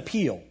there's an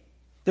appeal.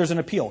 There's an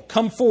appeal.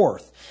 Come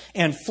forth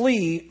and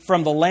flee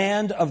from the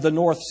land of the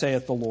north,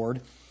 saith the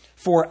Lord.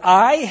 For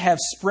I have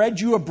spread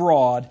you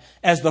abroad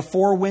as the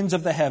four winds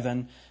of the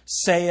heaven,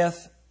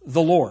 saith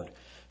the Lord.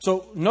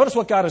 So notice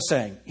what God is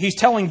saying. He's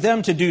telling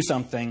them to do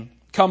something.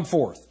 Come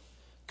forth.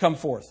 Come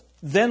forth.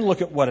 Then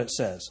look at what it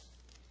says.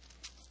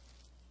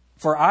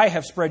 For I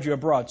have spread you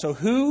abroad. So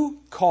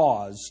who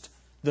caused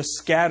the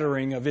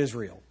scattering of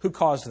Israel? Who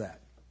caused that?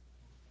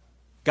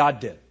 God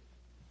did.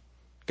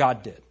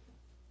 God did.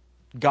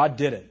 God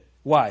did it.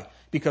 Why?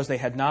 Because they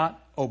had not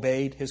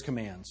obeyed His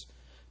commands.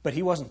 But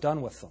He wasn't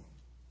done with them.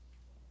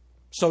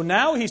 So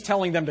now He's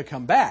telling them to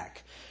come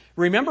back.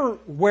 Remember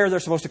where they're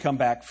supposed to come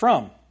back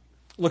from.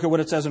 Look at what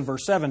it says in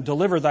verse 7.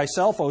 Deliver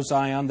thyself, O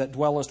Zion, that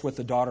dwellest with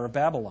the daughter of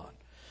Babylon.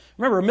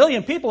 Remember, 1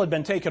 million people had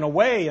been taken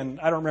away, and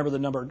I don't remember the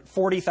number,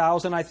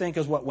 40,000, I think,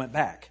 is what went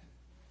back.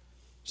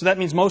 So that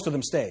means most of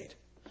them stayed.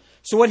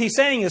 So what he's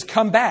saying is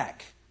come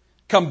back.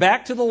 Come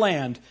back to the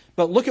land.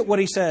 But look at what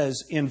he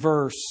says in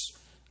verse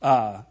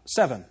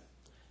 7.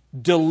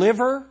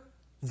 Deliver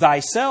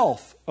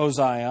thyself, O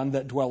Zion,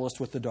 that dwellest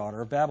with the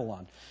daughter of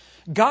Babylon.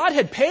 God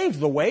had paved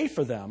the way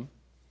for them.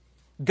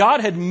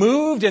 God had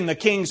moved in the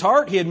king's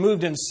heart. He had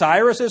moved in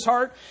Cyrus's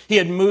heart. He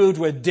had moved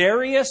with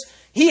Darius.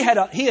 He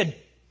had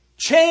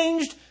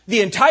changed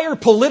the entire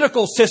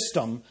political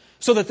system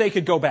so that they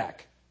could go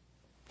back.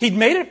 He'd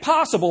made it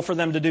possible for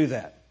them to do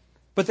that.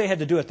 But they had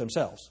to do it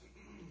themselves.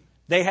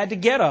 They had to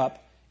get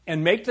up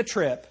and make the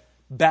trip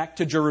back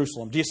to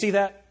Jerusalem. Do you see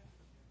that?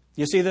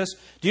 Do you see this?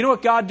 Do you know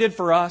what God did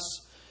for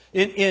us?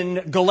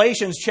 In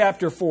Galatians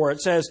chapter 4, it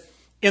says,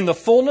 in the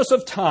fullness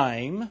of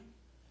time,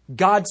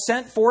 God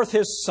sent forth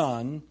His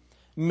Son,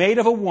 made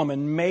of a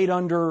woman, made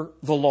under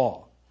the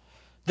law.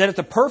 That at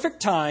the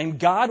perfect time,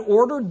 God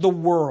ordered the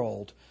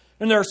world.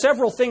 And there are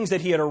several things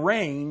that He had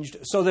arranged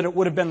so that it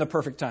would have been the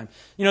perfect time.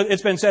 You know,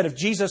 it's been said if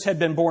Jesus had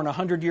been born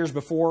 100 years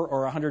before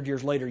or 100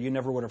 years later, you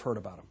never would have heard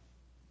about Him.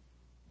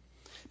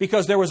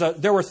 Because there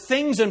were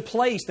things in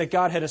place that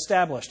God had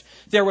established.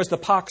 There was the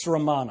Pax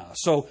Romana,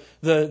 so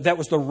that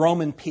was the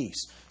Roman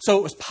peace. So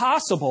it was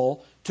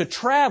possible to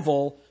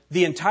travel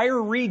the entire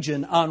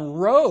region on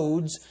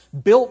roads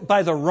built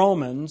by the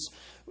Romans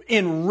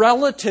in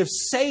relative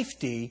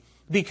safety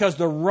because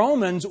the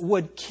Romans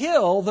would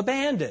kill the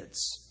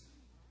bandits.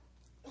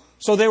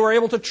 So they were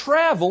able to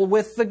travel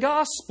with the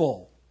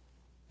gospel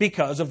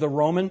because of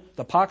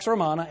the Pax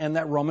Romana and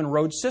that Roman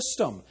road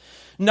system.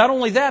 Not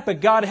only that,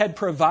 but God had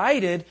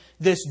provided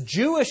this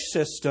Jewish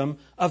system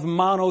of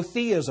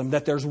monotheism,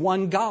 that there's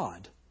one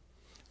God.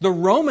 The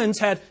Romans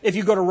had, if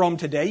you go to Rome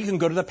today, you can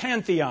go to the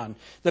Pantheon.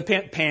 The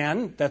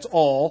pan, that's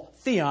all,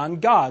 theon,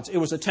 gods. It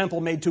was a temple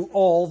made to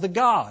all the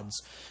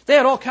gods. They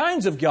had all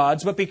kinds of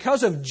gods, but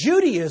because of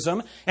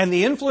Judaism and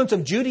the influence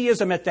of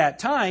Judaism at that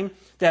time,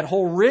 that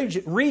whole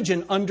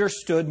region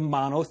understood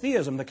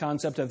monotheism, the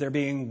concept of there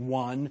being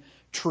one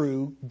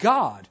true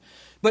God.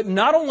 But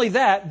not only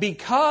that,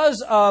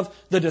 because of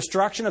the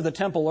destruction of the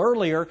temple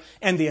earlier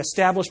and the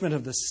establishment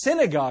of the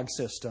synagogue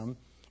system,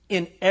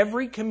 in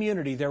every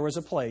community there was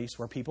a place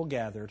where people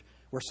gathered,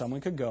 where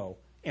someone could go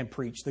and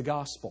preach the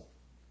gospel.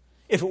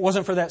 If it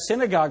wasn't for that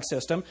synagogue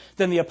system,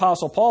 then the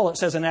Apostle Paul, it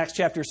says in Acts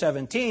chapter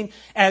 17,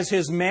 as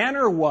his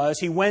manner was,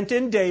 he went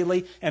in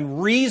daily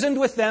and reasoned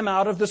with them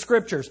out of the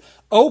Scriptures,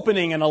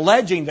 opening and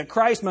alleging that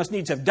Christ must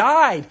needs have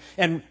died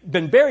and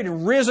been buried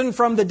and risen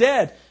from the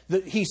dead.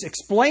 He's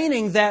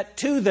explaining that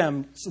to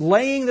them,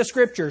 laying the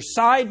Scriptures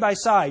side by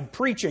side,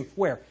 preaching.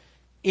 Where?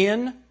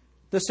 In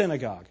the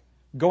synagogue.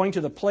 Going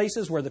to the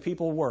places where the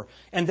people were.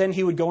 And then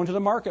he would go into the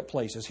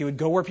marketplaces. He would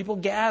go where people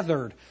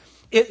gathered.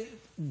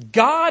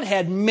 God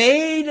had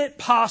made it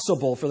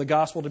possible for the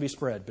gospel to be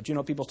spread. But you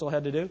know what people still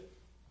had to do?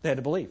 They had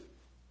to believe.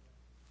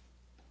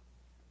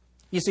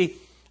 You see,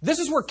 this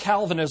is where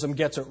Calvinism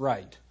gets it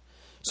right.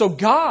 So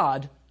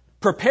God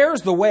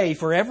prepares the way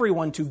for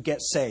everyone to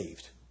get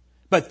saved.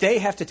 But they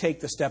have to take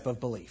the step of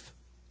belief.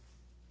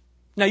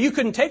 Now, you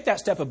couldn't take that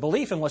step of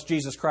belief unless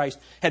Jesus Christ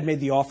had made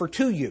the offer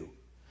to you.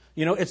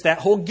 You know, it's that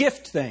whole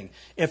gift thing.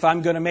 If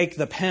I'm going to make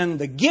the pen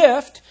the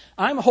gift,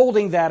 I'm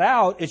holding that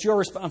out. It's your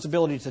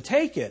responsibility to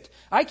take it.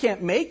 I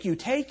can't make you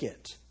take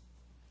it.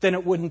 Then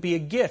it wouldn't be a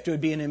gift. It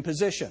would be an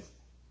imposition.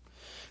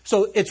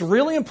 So it's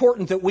really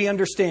important that we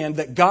understand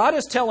that God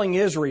is telling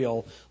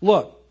Israel,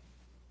 look,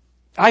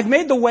 I've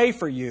made the way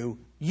for you.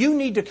 You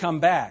need to come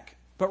back.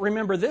 But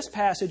remember, this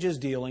passage is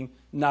dealing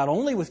not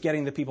only with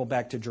getting the people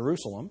back to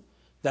Jerusalem.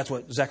 That's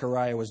what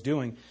Zechariah was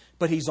doing.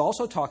 But he's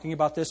also talking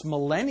about this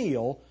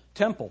millennial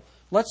temple.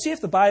 Let's see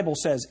if the Bible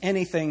says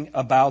anything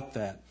about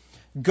that.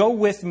 Go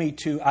with me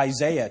to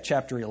Isaiah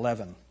chapter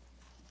 11.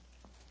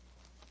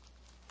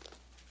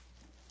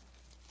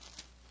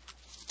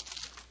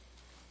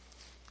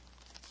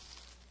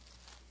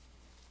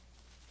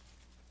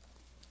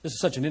 This is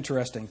such an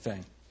interesting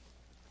thing.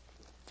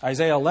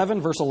 Isaiah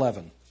 11, verse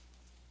 11.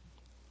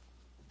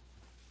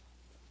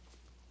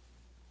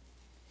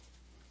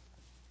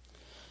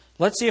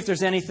 Let's see if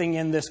there's anything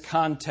in this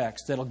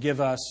context that'll give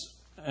us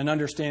an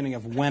understanding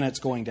of when it's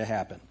going to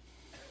happen.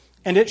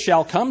 And it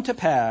shall come to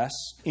pass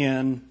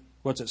in,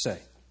 what's it say?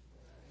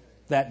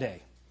 That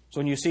day.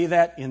 So when you see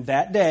that in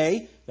that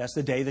day, that's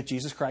the day that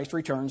Jesus Christ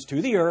returns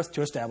to the earth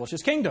to establish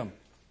His kingdom.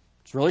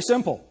 It's really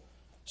simple.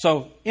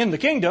 So in the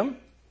kingdom,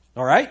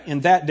 all right, in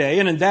that day,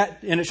 and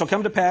it shall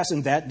come to pass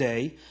in that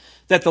day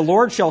that the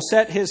Lord shall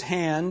set His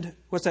hand,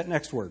 what's that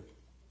next word?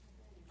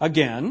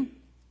 Again.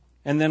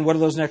 And then what are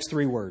those next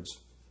three words?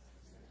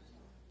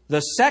 The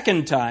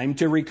second time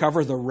to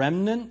recover the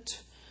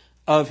remnant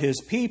of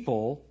His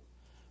people,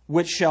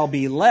 which shall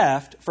be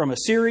left from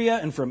Assyria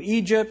and from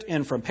Egypt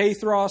and from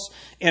Pathros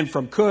and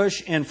from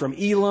Cush and from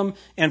Elam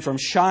and from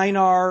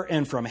Shinar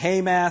and from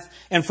Hamath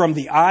and from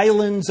the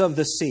islands of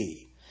the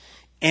sea.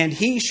 And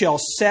he shall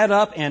set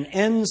up an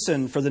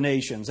ensign for the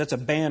nations. That's a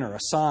banner, a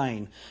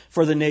sign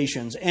for the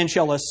nations. And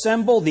shall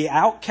assemble the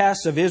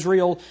outcasts of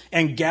Israel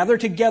and gather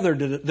together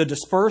the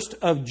dispersed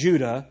of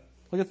Judah.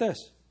 Look at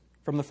this.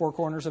 From the four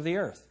corners of the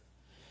earth.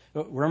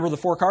 Remember the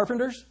four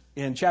carpenters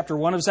in chapter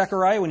 1 of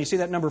Zechariah? When you see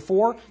that number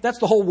 4, that's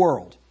the whole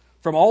world.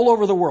 From all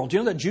over the world. Do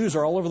you know that Jews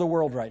are all over the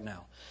world right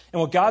now?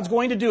 And what God's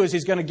going to do is He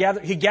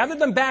gathered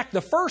them back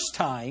the first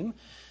time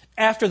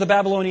after the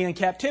Babylonian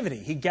captivity.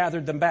 He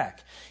gathered them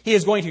back. He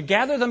is going to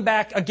gather them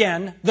back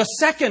again the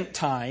second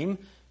time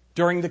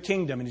during the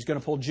kingdom. And He's going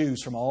to pull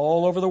Jews from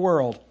all over the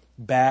world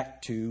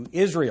back to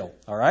Israel.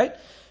 All right?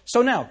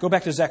 So now, go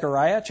back to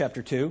Zechariah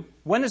chapter 2.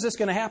 When is this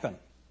going to happen?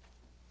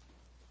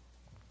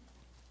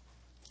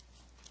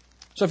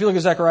 So if you look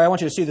at Zechariah, I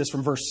want you to see this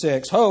from verse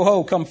 6. Ho,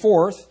 ho, come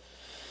forth,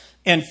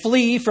 and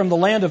flee from the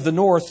land of the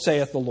north,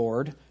 saith the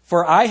Lord.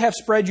 For I have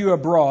spread you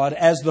abroad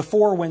as the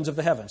four winds of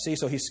the heaven. See,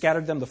 so He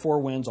scattered them, the four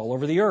winds, all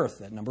over the earth.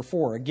 That number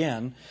 4,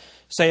 again,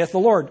 saith the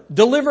Lord.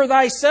 Deliver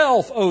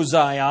thyself, O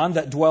Zion,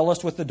 that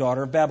dwellest with the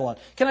daughter of Babylon.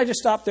 Can I just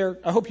stop there?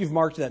 I hope you've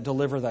marked that,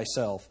 deliver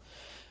thyself.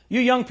 You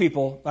young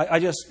people, I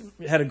just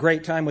had a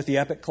great time with the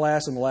Epic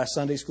class in the last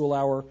Sunday school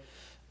hour.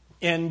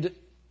 And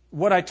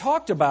what I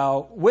talked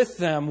about with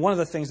them, one of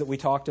the things that we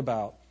talked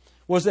about,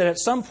 was that at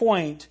some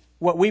point,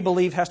 what we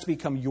believe has to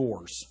become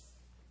yours.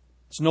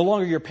 It's no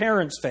longer your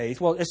parents'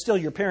 faith. Well, it's still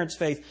your parents'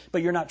 faith,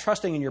 but you're not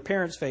trusting in your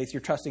parents' faith,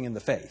 you're trusting in the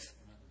faith.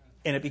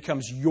 And it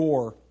becomes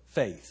your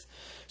faith.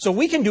 So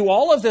we can do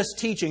all of this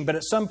teaching, but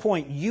at some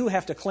point you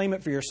have to claim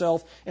it for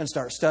yourself and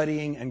start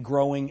studying and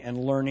growing and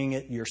learning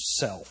it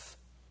yourself.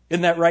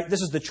 Isn't that right?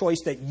 This is the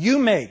choice that you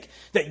make,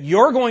 that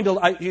you're going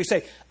to, you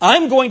say,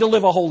 I'm going to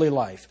live a holy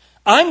life.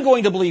 I'm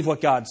going to believe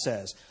what God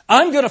says.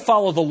 I'm going to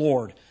follow the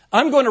Lord.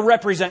 I'm going to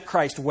represent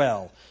Christ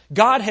well.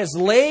 God has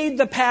laid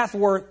the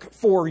pathwork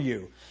for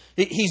you.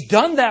 He's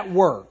done that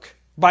work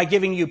by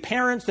giving you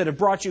parents that have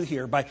brought you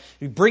here, by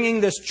bringing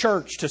this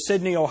church to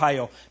Sydney,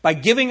 Ohio, by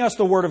giving us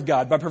the Word of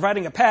God, by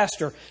providing a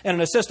pastor and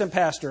an assistant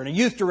pastor and a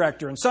youth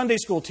director and Sunday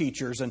school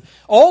teachers and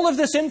all of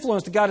this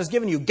influence that God has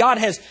given you. God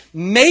has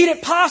made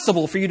it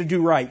possible for you to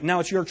do right. Now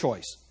it's your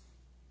choice.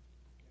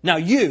 Now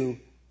you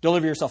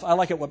deliver yourself. I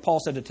like it what Paul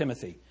said to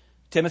Timothy.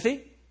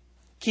 Timothy,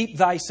 keep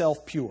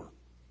thyself pure.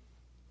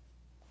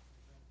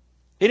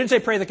 He didn't say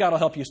pray that God will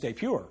help you stay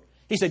pure.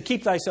 He said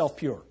keep thyself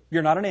pure.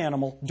 You're not an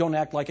animal. Don't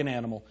act like an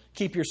animal.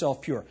 Keep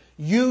yourself pure.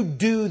 You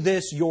do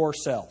this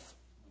yourself.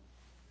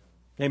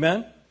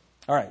 Amen?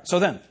 All right, so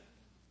then,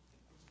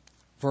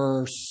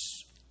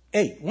 verse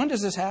 8. When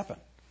does this happen?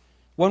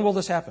 When will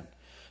this happen?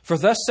 For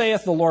thus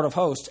saith the Lord of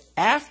hosts,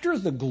 after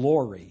the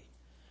glory.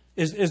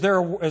 Is there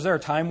a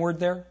time word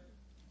there?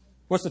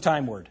 What's the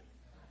time word?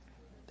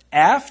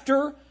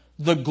 After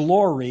the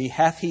glory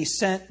hath He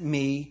sent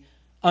me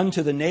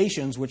unto the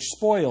nations which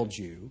spoiled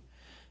you.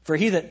 For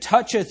he that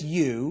toucheth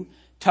you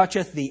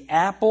toucheth the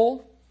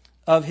apple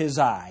of His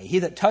eye. He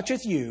that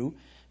toucheth you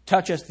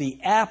toucheth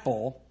the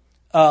apple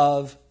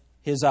of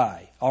His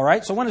eye. All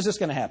right, so when is this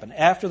going to happen?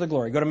 After the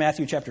glory. Go to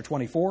Matthew chapter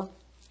 24. I'm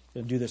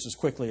going to do this as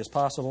quickly as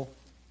possible.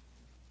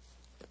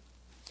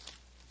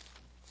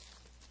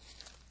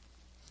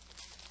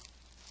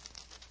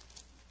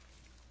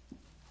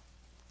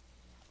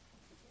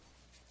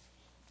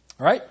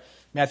 All right,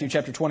 Matthew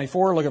chapter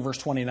 24, look at verse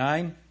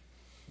 29.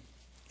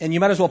 And you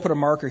might as well put a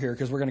marker here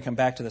because we're going to come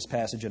back to this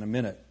passage in a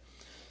minute.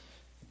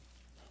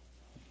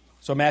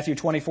 So Matthew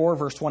 24,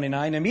 verse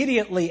 29.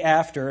 Immediately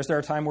after, is there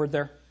a time word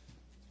there?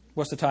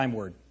 What's the time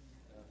word?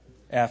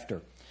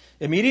 After.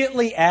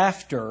 Immediately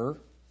after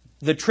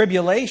the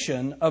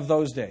tribulation of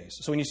those days.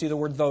 So when you see the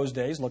word those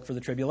days, look for the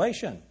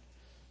tribulation.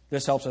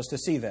 This helps us to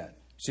see that.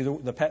 See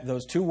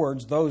those two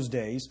words, those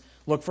days,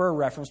 look for a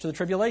reference to the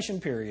tribulation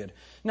period.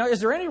 Now, is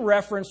there any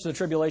reference to the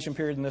tribulation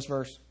period in this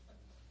verse?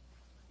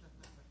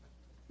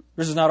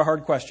 This is not a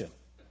hard question.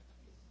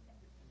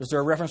 Is there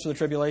a reference to the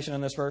tribulation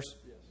in this verse?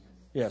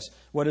 Yes.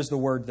 What is the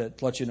word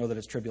that lets you know that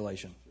it's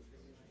tribulation?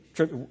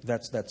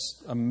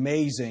 That's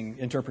amazing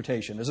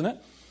interpretation, isn't it?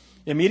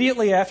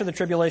 Immediately after the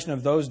tribulation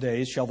of those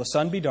days shall the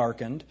sun be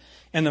darkened,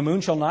 and the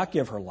moon shall not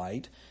give her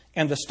light,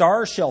 and the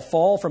stars shall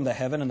fall from the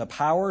heaven, and the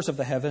powers of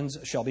the heavens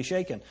shall be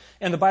shaken.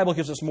 And the Bible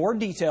gives us more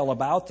detail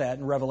about that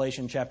in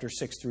Revelation chapter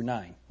 6 through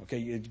 9.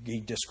 Okay, he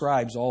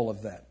describes all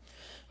of that.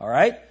 All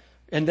right?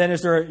 And then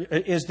is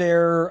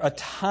there a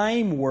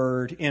time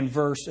word in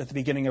at the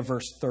beginning of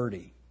verse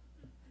 30?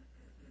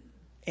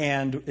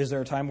 And is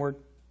there a time word?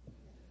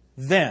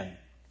 Then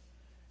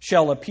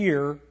shall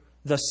appear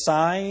the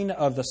sign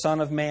of the Son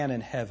of Man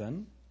in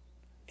heaven,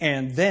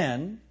 and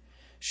then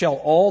shall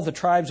all the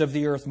tribes of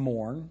the earth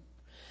mourn,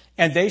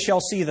 and they shall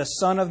see the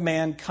Son of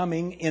Man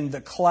coming in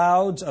the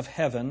clouds of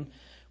heaven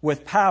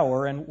with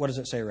power, and what does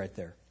it say right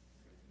there?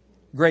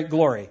 Great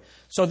glory.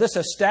 So this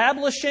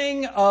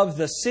establishing of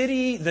the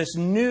city, this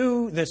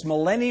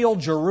millennial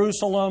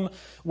Jerusalem,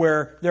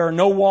 where there are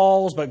no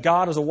walls, but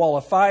God is a wall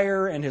of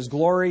fire, and His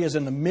glory is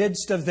in the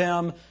midst of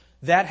them,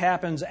 that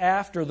happens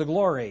after the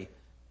glory.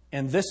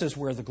 And this is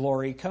where the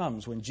glory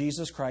comes, when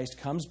Jesus Christ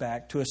comes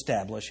back to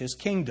establish his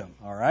kingdom,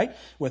 all right,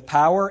 with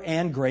power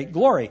and great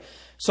glory.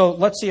 So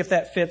let's see if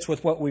that fits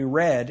with what we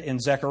read in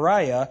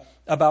Zechariah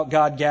about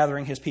God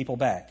gathering his people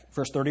back.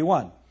 Verse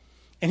 31.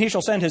 And he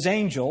shall send his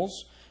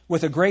angels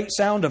with a great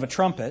sound of a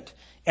trumpet,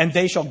 and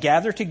they shall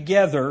gather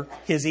together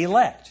his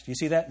elect. Do you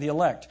see that? The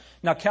elect.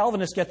 Now,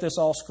 Calvinists get this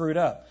all screwed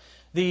up.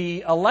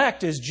 The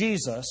elect is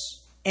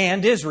Jesus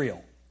and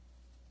Israel.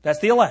 That's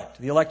the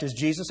elect. The elect is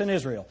Jesus and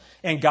Israel.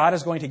 And God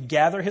is going to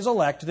gather his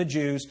elect, the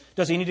Jews.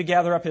 Does he need to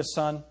gather up his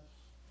son?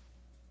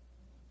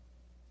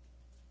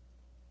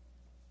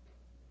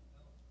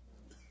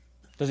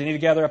 Does he need to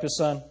gather up his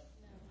son?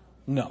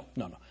 No.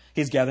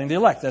 He's gathering the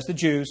elect. That's the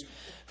Jews.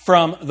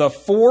 From the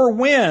four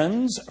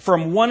winds,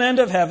 from one end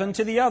of heaven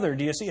to the other.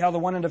 Do you see how the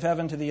one end of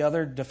heaven to the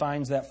other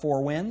defines that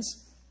four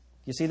winds?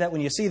 You see that? When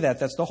you see that,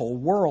 that's the whole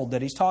world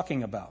that he's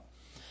talking about.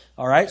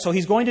 All right? So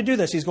he's going to do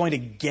this. He's going to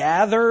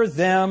gather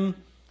them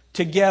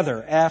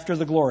together after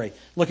the glory.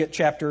 Look at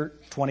chapter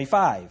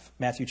 25,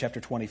 Matthew chapter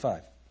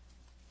 25,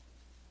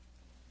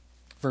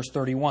 verse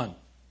 31.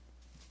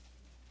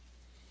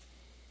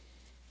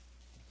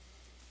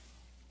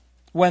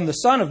 When the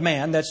Son of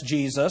Man, that's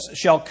Jesus,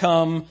 shall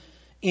come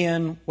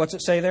in, what's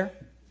it say there?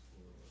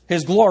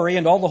 His glory,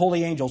 and all the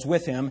holy angels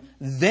with him,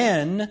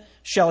 then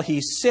shall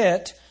he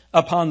sit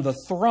upon the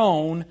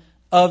throne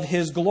of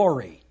his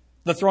glory.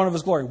 The throne of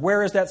his glory.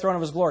 Where is that throne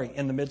of his glory?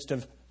 In the midst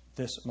of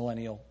this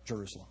millennial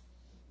Jerusalem.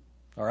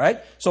 All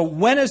right? So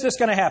when is this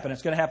going to happen?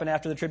 It's going to happen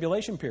after the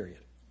tribulation period.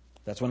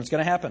 That's when it's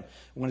going to happen.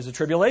 When does the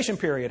tribulation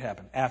period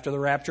happen? After the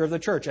rapture of the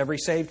church. Every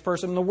saved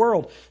person in the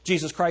world.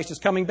 Jesus Christ is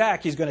coming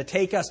back. He's going to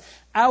take us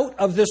out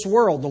of this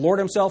world. The Lord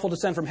himself will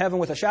descend from heaven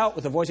with a shout,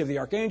 with the voice of the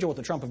archangel, with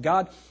the trump of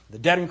God. The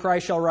dead in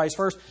Christ shall rise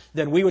first.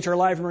 Then we which are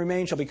alive and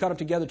remain shall be caught up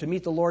together to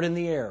meet the Lord in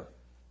the air.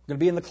 We're going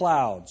to be in the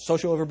clouds. So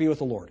shall we ever be with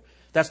the Lord.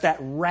 That's that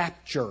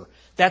rapture.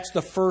 That's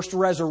the first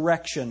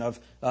resurrection of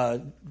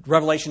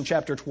Revelation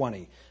chapter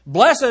 20.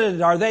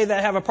 Blessed are they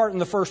that have a part in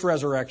the first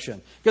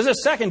resurrection, because the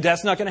second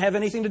death's not going to have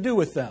anything to do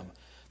with them.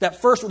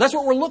 That's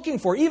what we're looking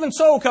for. Even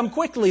so, come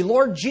quickly,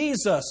 Lord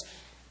Jesus.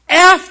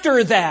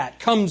 After that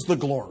comes the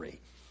glory.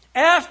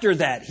 After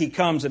that, he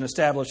comes and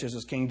establishes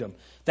his kingdom.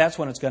 That's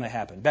when it's going to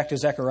happen. Back to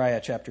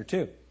Zechariah chapter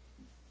 2.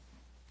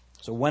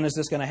 So when is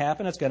this going to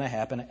happen? It's going to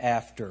happen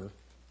after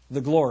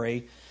the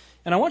glory.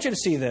 And I want you to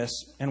see this,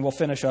 and we'll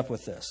finish up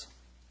with this.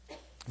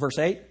 Verse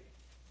 8,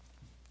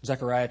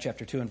 Zechariah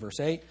chapter 2 and verse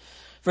 8.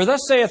 For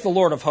thus saith the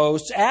Lord of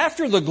hosts,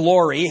 after the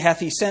glory hath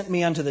he sent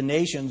me unto the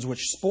nations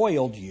which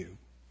spoiled you.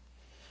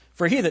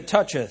 For he that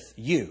toucheth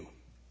you,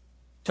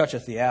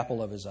 toucheth the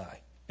apple of his eye.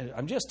 And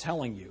I'm just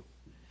telling you,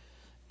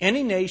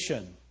 any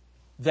nation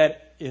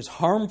that is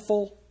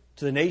harmful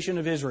to the nation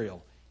of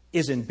Israel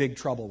is in big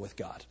trouble with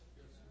God.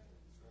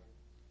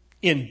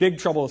 In big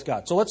trouble with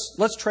God. So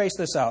let's trace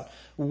this out.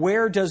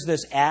 Where does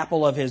this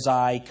apple of his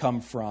eye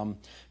come from?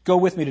 Go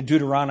with me to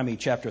Deuteronomy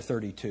chapter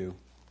 32.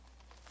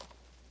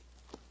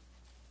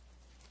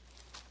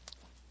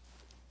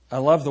 I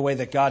love the way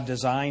that God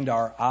designed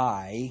our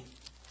eye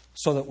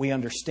so that we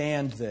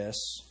understand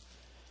this.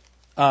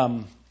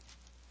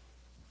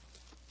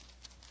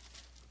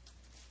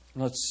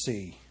 Let's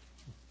see.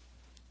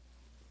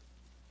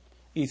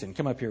 Ethan,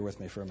 come up here with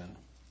me for a minute.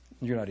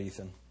 You're not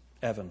Ethan.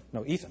 Evan.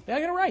 No, Ethan. Yeah,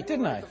 I got it right,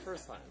 didn't I? The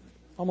first time.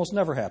 Almost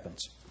never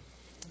happens.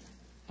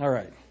 All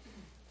right.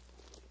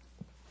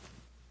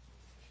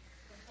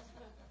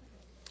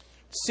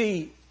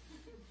 See,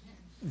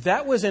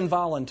 that was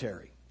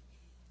involuntary.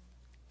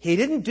 He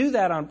didn't do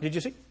that on... Did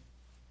you see?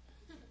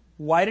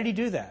 Why did he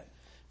do that?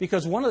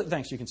 Because one of the...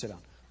 Thanks, you can sit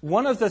down.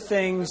 One of the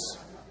things...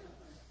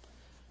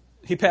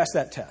 He passed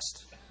that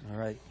test. All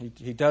right.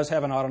 He does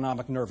have an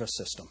autonomic nervous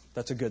system.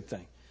 That's a good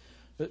thing.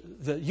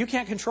 You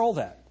can't control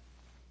that.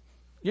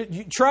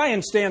 You try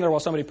and stand there while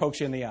somebody pokes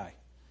you in the eye.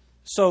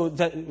 So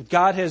that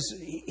God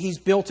He's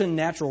built in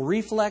natural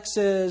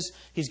reflexes.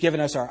 He's given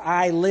us our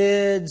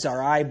eyelids,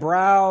 our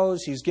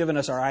eyebrows. He's given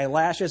us our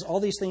eyelashes. All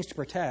these things to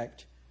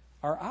protect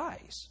our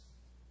eyes.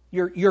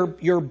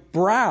 Your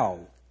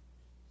brow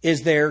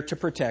is there to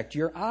protect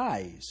your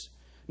eyes.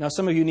 Now,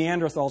 some of you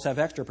Neanderthals have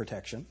extra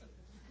protection.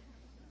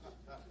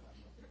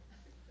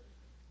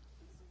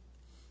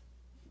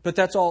 But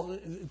that's all.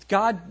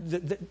 God,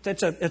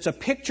 it's a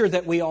picture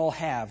that we all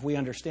have. We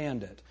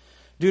understand it.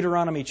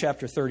 Deuteronomy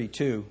chapter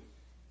 32.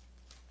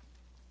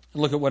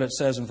 Look at what it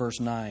says in verse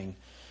 9.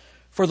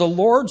 For the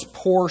Lord's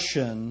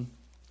portion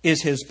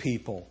is his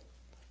people.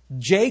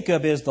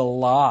 Jacob is the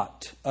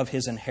lot of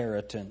his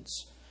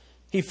inheritance.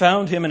 He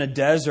found him in a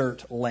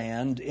desert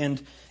land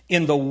and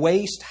in the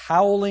waste,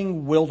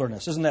 howling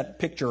wilderness. Isn't that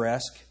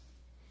picturesque?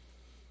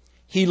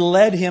 He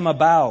led him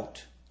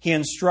about. He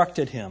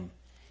instructed him.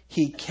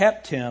 He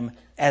kept him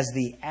as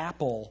the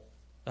apple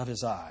of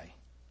his eye.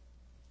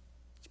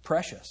 It's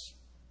precious.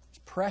 It's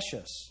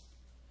precious.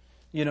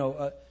 You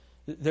know,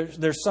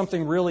 there's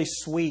something really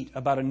sweet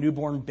about a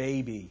newborn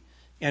baby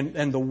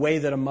and the way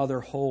that a mother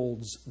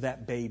holds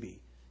that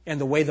baby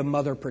and the way the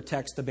mother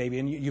protects the baby.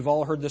 And you've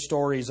all heard the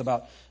stories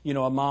about, you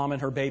know, a mom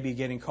and her baby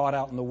getting caught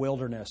out in the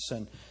wilderness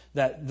and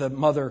that the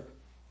mother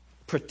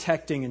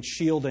protecting and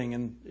shielding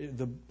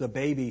and the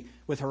baby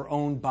with her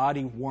own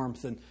body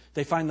warmth. And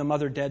they find the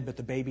mother dead, but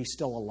the baby's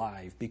still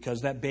alive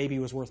because that baby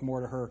was worth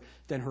more to her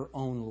than her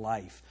own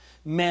life.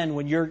 Men,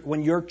 when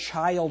your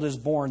child is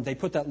born, they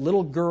put that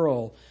little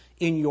girl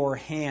in your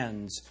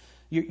hands.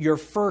 Your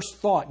first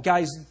thought,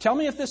 guys, tell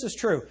me if this is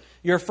true.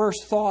 Your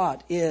first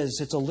thought is,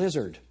 it's a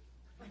lizard.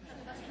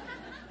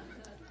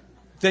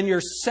 Then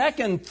your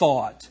second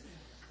thought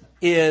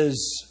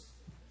is,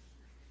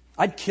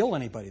 I'd kill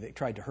anybody that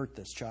tried to hurt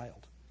this child.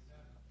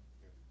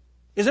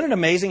 Isn't it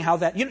amazing how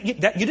that you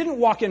didn't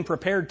walk in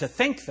prepared to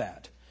think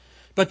that.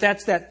 But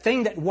that's that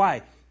thing that,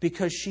 why?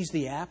 Because she's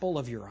the apple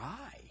of your eye.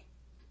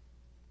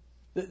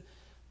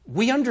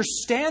 We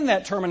understand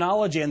that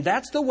terminology, and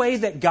that's the way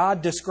that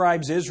God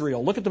describes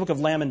Israel. Look at the book of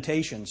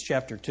Lamentations,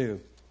 chapter 2.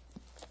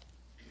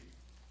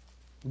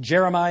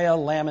 Jeremiah,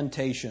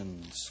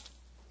 Lamentations.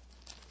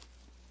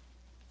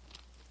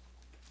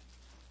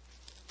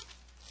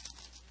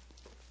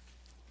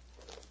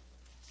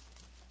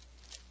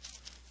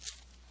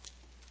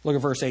 Look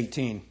at verse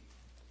 18.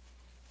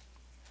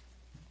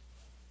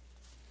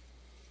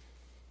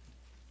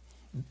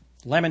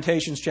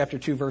 Lamentations chapter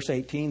 2, verse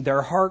 18.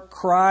 Their heart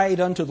cried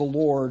unto the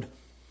Lord,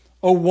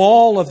 O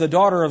wall of the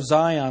daughter of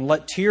Zion,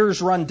 let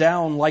tears run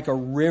down like a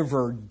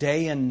river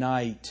day and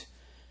night.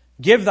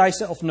 Give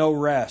thyself no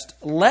rest.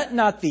 Let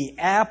not the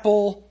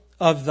apple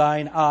of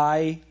thine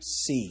eye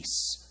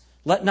cease.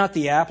 Let not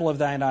the apple of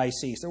thine eye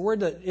cease. The word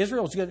that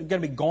Israel is going to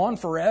be gone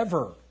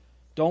forever.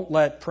 Don't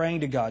let praying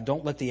to God,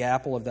 don't let the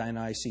apple of thine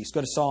eye cease.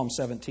 Go to Psalm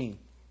 17.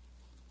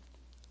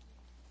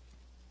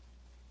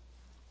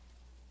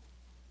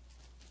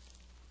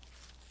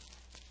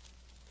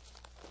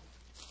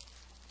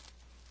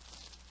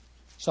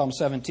 Psalm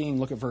 17,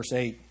 look at verse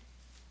 8.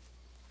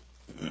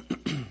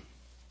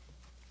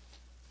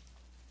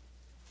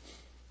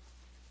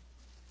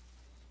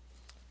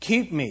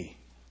 Keep me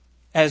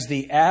as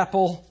the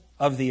apple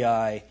of the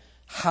eye.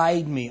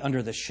 Hide me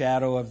under the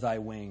shadow of thy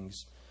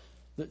wings.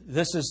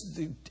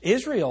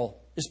 Israel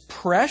is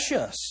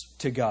precious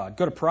to God.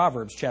 Go to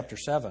Proverbs chapter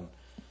 7.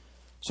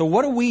 So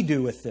what do we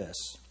do with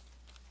this?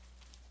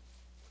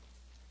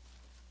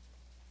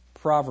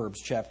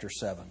 Proverbs chapter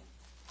 7.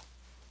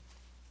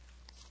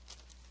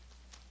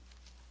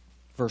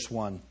 Verse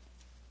 1.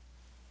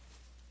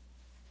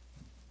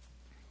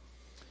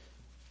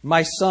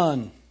 My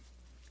son,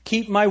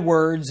 keep my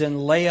words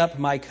and lay up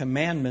my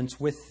commandments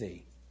with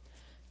thee.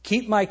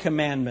 Keep my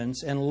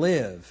commandments and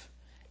live,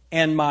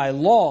 and my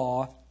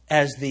law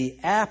as the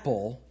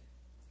apple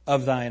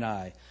of thine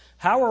eye.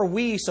 How are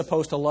we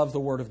supposed to love the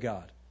Word of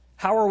God?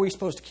 How are we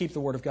supposed to keep the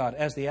Word of God?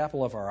 As the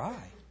apple of our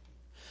eye.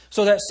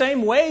 So that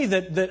same way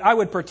that I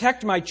would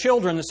protect my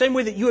children, the same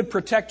way that you would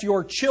protect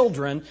your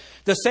children,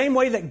 the same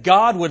way that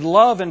God would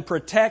love and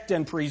protect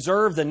and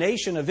preserve the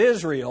nation of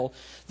Israel,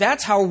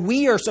 that's how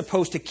we are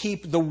supposed to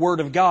keep the Word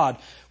of God.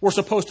 We're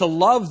supposed to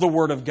love the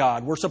Word of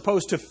God. We're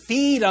supposed to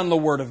feed on the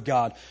Word of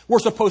God. We're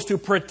supposed to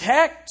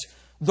protect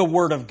the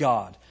Word of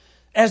God.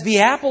 As the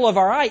apple of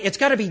our eye, it's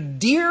got to be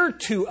dear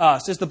to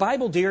us. Is the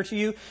Bible dear to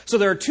you? So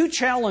there are two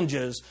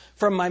challenges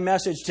from my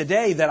message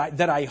today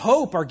that I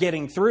hope are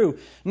getting through.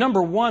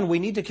 Number one, we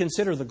need to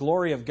consider the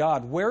glory of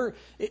God. Where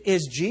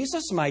is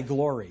Jesus my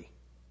glory?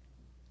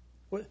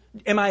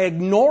 Am I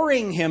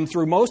ignoring Him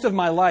through most of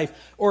my life?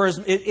 Or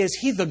is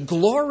He the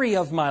glory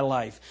of my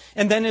life?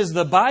 And then is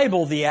the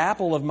Bible the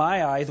apple of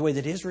my eye the way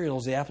that Israel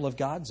is the apple of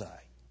God's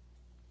eye?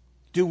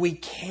 Do we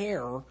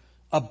care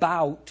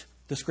about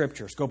the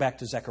Scriptures? Go back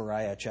to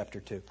Zechariah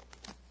chapter 2.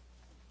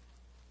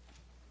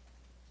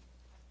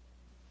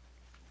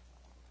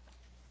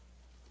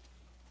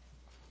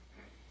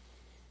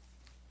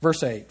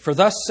 Verse 8. For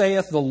thus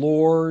saith the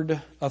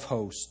Lord of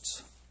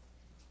hosts,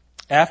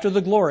 after the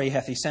glory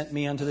hath He sent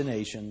me unto the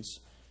nations,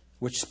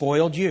 which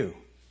spoiled you.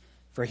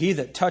 For he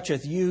that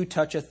toucheth you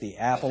toucheth the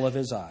apple of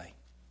His eye.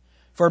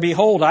 For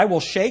behold, I will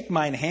shake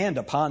mine hand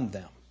upon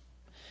them,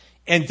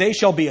 and they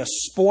shall be a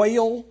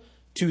spoil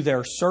to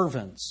their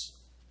servants.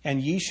 And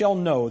ye shall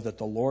know that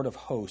the Lord of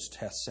hosts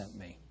hath sent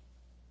me.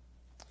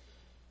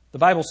 The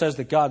Bible says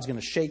that God's going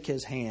to shake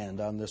His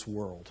hand on this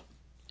world.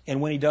 And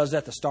when He does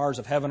that, the stars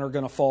of heaven are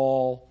going to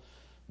fall.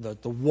 The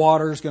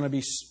water's going to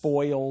be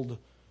spoiled.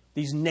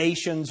 These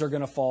nations are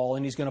going to fall.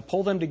 And He's going to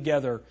pull them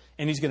together.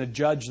 And He's going to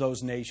judge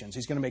those nations.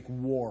 He's going to make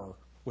war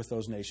with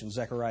those nations.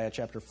 Zechariah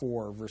chapter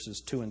 4,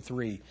 verses 2 and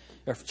 3.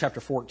 Or chapter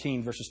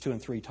 14, verses 2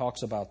 and 3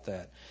 talks about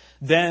that.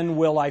 Then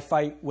will I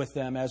fight with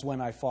them as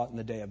when I fought in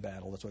the day of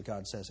battle. That's what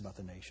God says about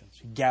the nations.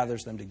 He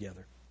gathers them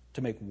together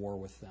to make war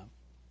with them.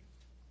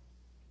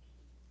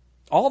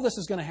 All of this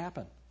is going to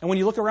happen. And when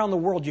you look around the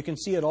world, you can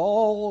see it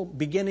all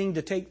beginning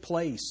to take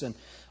place. And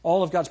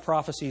all of God's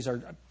prophecies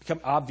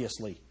become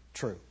obviously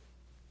true.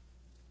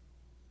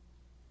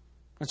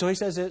 And so He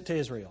says it to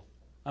Israel.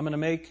 I'm going to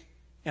make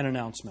an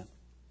announcement.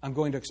 I'm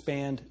going to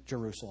expand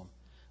Jerusalem.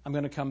 I'm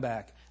going to come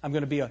back. I'm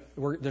going to be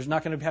there's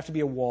not going to have to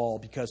be a wall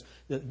because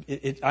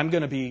I'm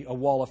going to be a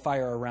wall of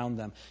fire around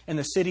them. And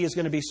the city is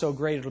going to be so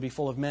great, it'll be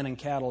full of men and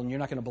cattle, and you're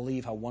not going to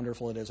believe how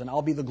wonderful it is. And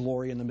I'll be the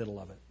glory in the middle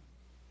of it.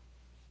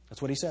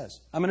 That's what he says.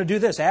 I'm going to do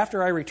this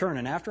after I return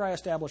and after I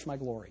establish my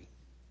glory.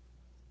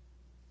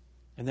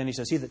 And then he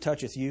says, he that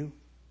toucheth you,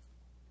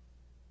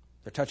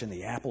 they're touching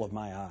the apple of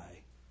my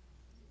eye.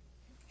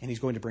 And he's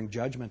going to bring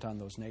judgment on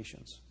those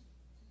nations.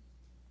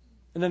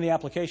 And then the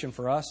application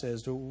for us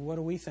is, what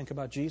do we think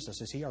about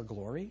Jesus? Is he our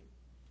glory?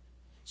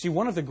 See,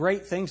 one of the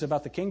great things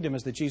about the kingdom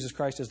is that Jesus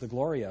Christ is the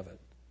glory of it.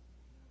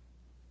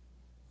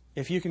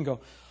 If you can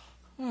go,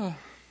 oh,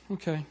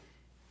 okay,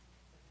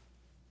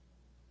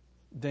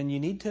 then you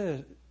need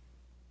to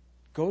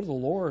go to the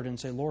Lord and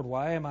say, Lord,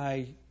 why am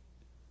I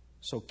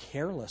so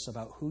careless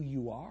about who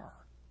you are?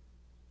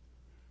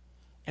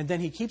 And then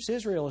he keeps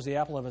Israel as the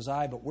apple of his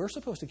eye, but we're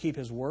supposed to keep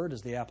his word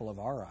as the apple of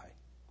our eye.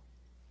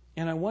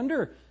 And I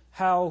wonder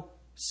how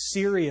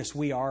serious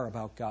we are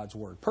about God's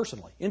word,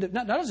 personally.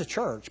 Not as a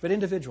church, but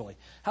individually.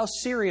 How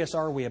serious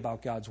are we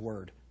about God's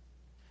word?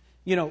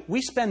 You know,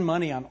 we spend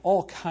money on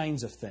all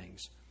kinds of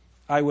things.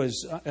 I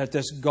was at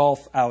this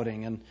golf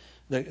outing, and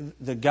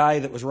the guy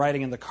that was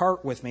riding in the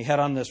cart with me had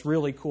on this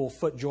really cool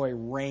FootJoy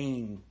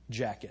rain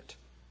jacket.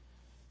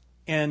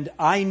 And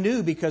I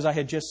knew, because I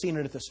had just seen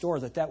it at the store,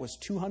 that was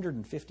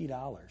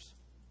 $250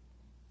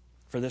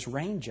 for this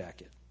rain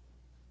jacket.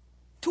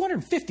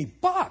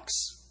 $250.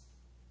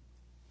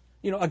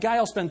 You know, a guy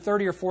will spend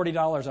 $30 or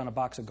 $40 on a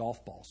box of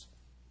golf balls.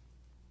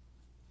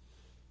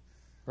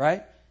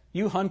 Right?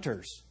 You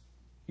hunters,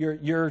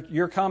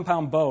 your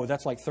compound bow,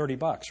 that's like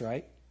 $30,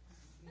 right?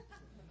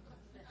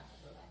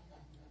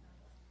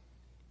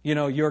 You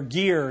know, your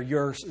gear,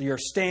 your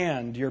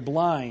stand, your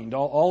blind,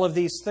 all of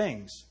these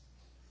things.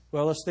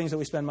 Well, it's things that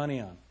we spend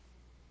money on.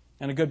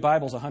 And a good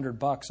Bible's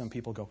 $100, and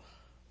people go,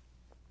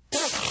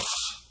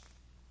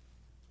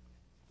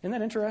 isn't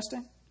that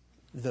interesting?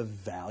 The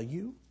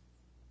value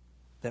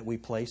that we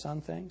place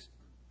on things.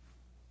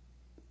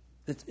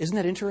 Isn't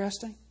that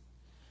interesting?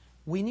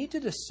 We need to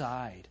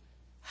decide,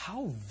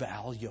 how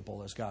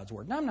valuable is God's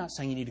word? Now, I'm not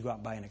saying you need to go out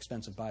and buy an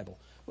expensive Bible.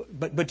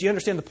 But do you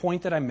understand the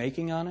point that I'm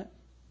making on it?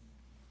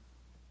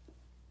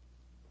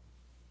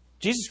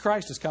 Jesus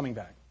Christ is coming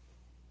back.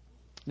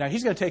 Now,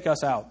 he's going to take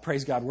us out.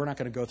 Praise God, we're not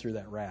going to go through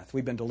that wrath.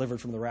 We've been delivered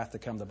from the wrath to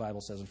come, the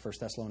Bible says in 1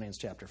 Thessalonians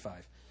chapter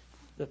 5.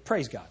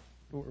 Praise God.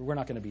 We're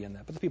not going to be in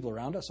that. But the people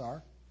around us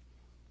are.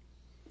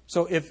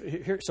 So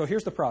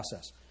here's the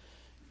process.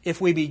 If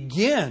we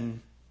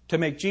begin to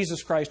make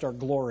Jesus Christ our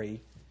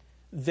glory,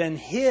 then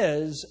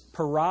his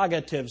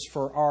prerogatives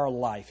for our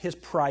life, his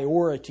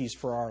priorities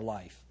for our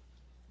life,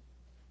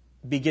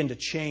 begin to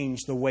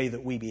change the way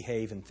that we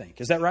behave and think.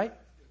 Is that right?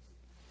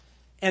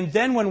 And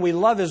then when we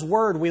love his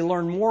word, we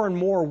learn more and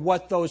more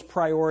what those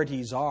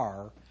priorities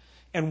are.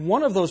 And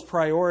one of those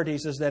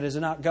priorities is that it is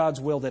not God's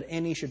will that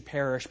any should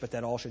perish, but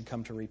that all should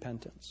come to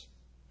repentance.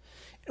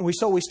 And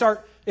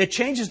it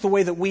changes the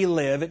way that we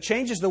live. It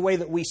changes the way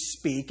that we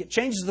speak. It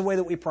changes the way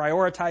that we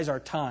prioritize our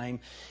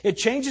time. It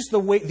changes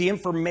the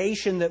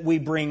information that we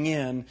bring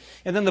in.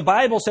 And then the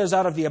Bible says,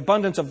 out of the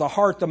abundance of the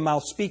heart, the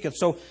mouth speaketh.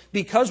 So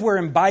because we're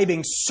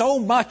imbibing so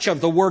much of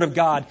the Word of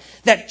God,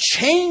 that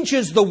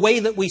changes the way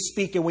that we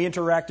speak and we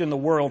interact in the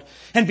world.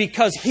 And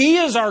because he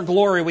is our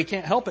glory, we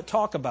can't help but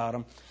talk about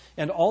him.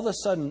 And all of a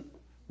sudden,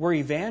 we're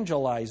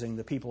evangelizing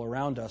the people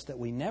around us that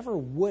we never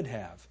would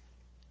have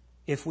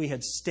if we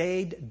had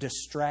stayed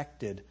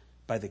distracted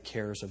by the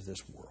cares of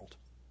this world.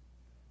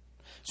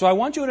 So I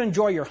want you to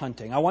enjoy your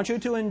hunting. I want you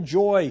to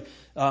enjoy,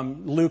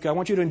 Luke, I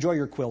want you to enjoy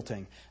your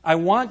quilting. I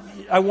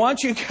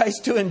want you guys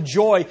to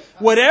enjoy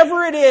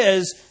whatever it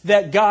is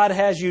that God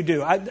has you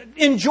do.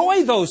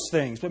 Enjoy those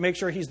things, but make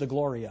sure he's the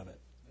glory of it.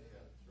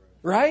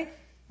 Right?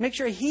 Make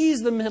sure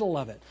he's the middle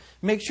of it.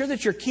 Make sure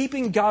that you're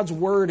keeping God's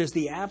word as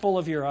the apple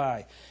of your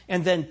eye.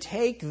 And then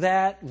take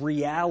that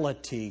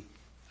reality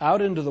out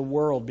into the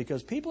world,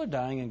 because people are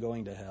dying and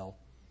going to hell.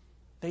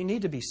 They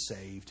need to be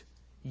saved.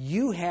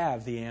 You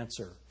have the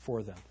answer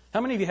for them.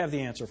 How many of you have the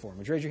answer for them?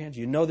 Would you raise your hands?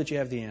 You know that you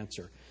have the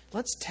answer.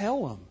 Let's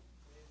tell them.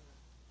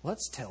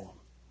 Let's tell them.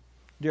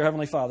 Dear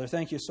Heavenly Father,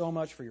 thank you so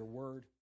much for your word.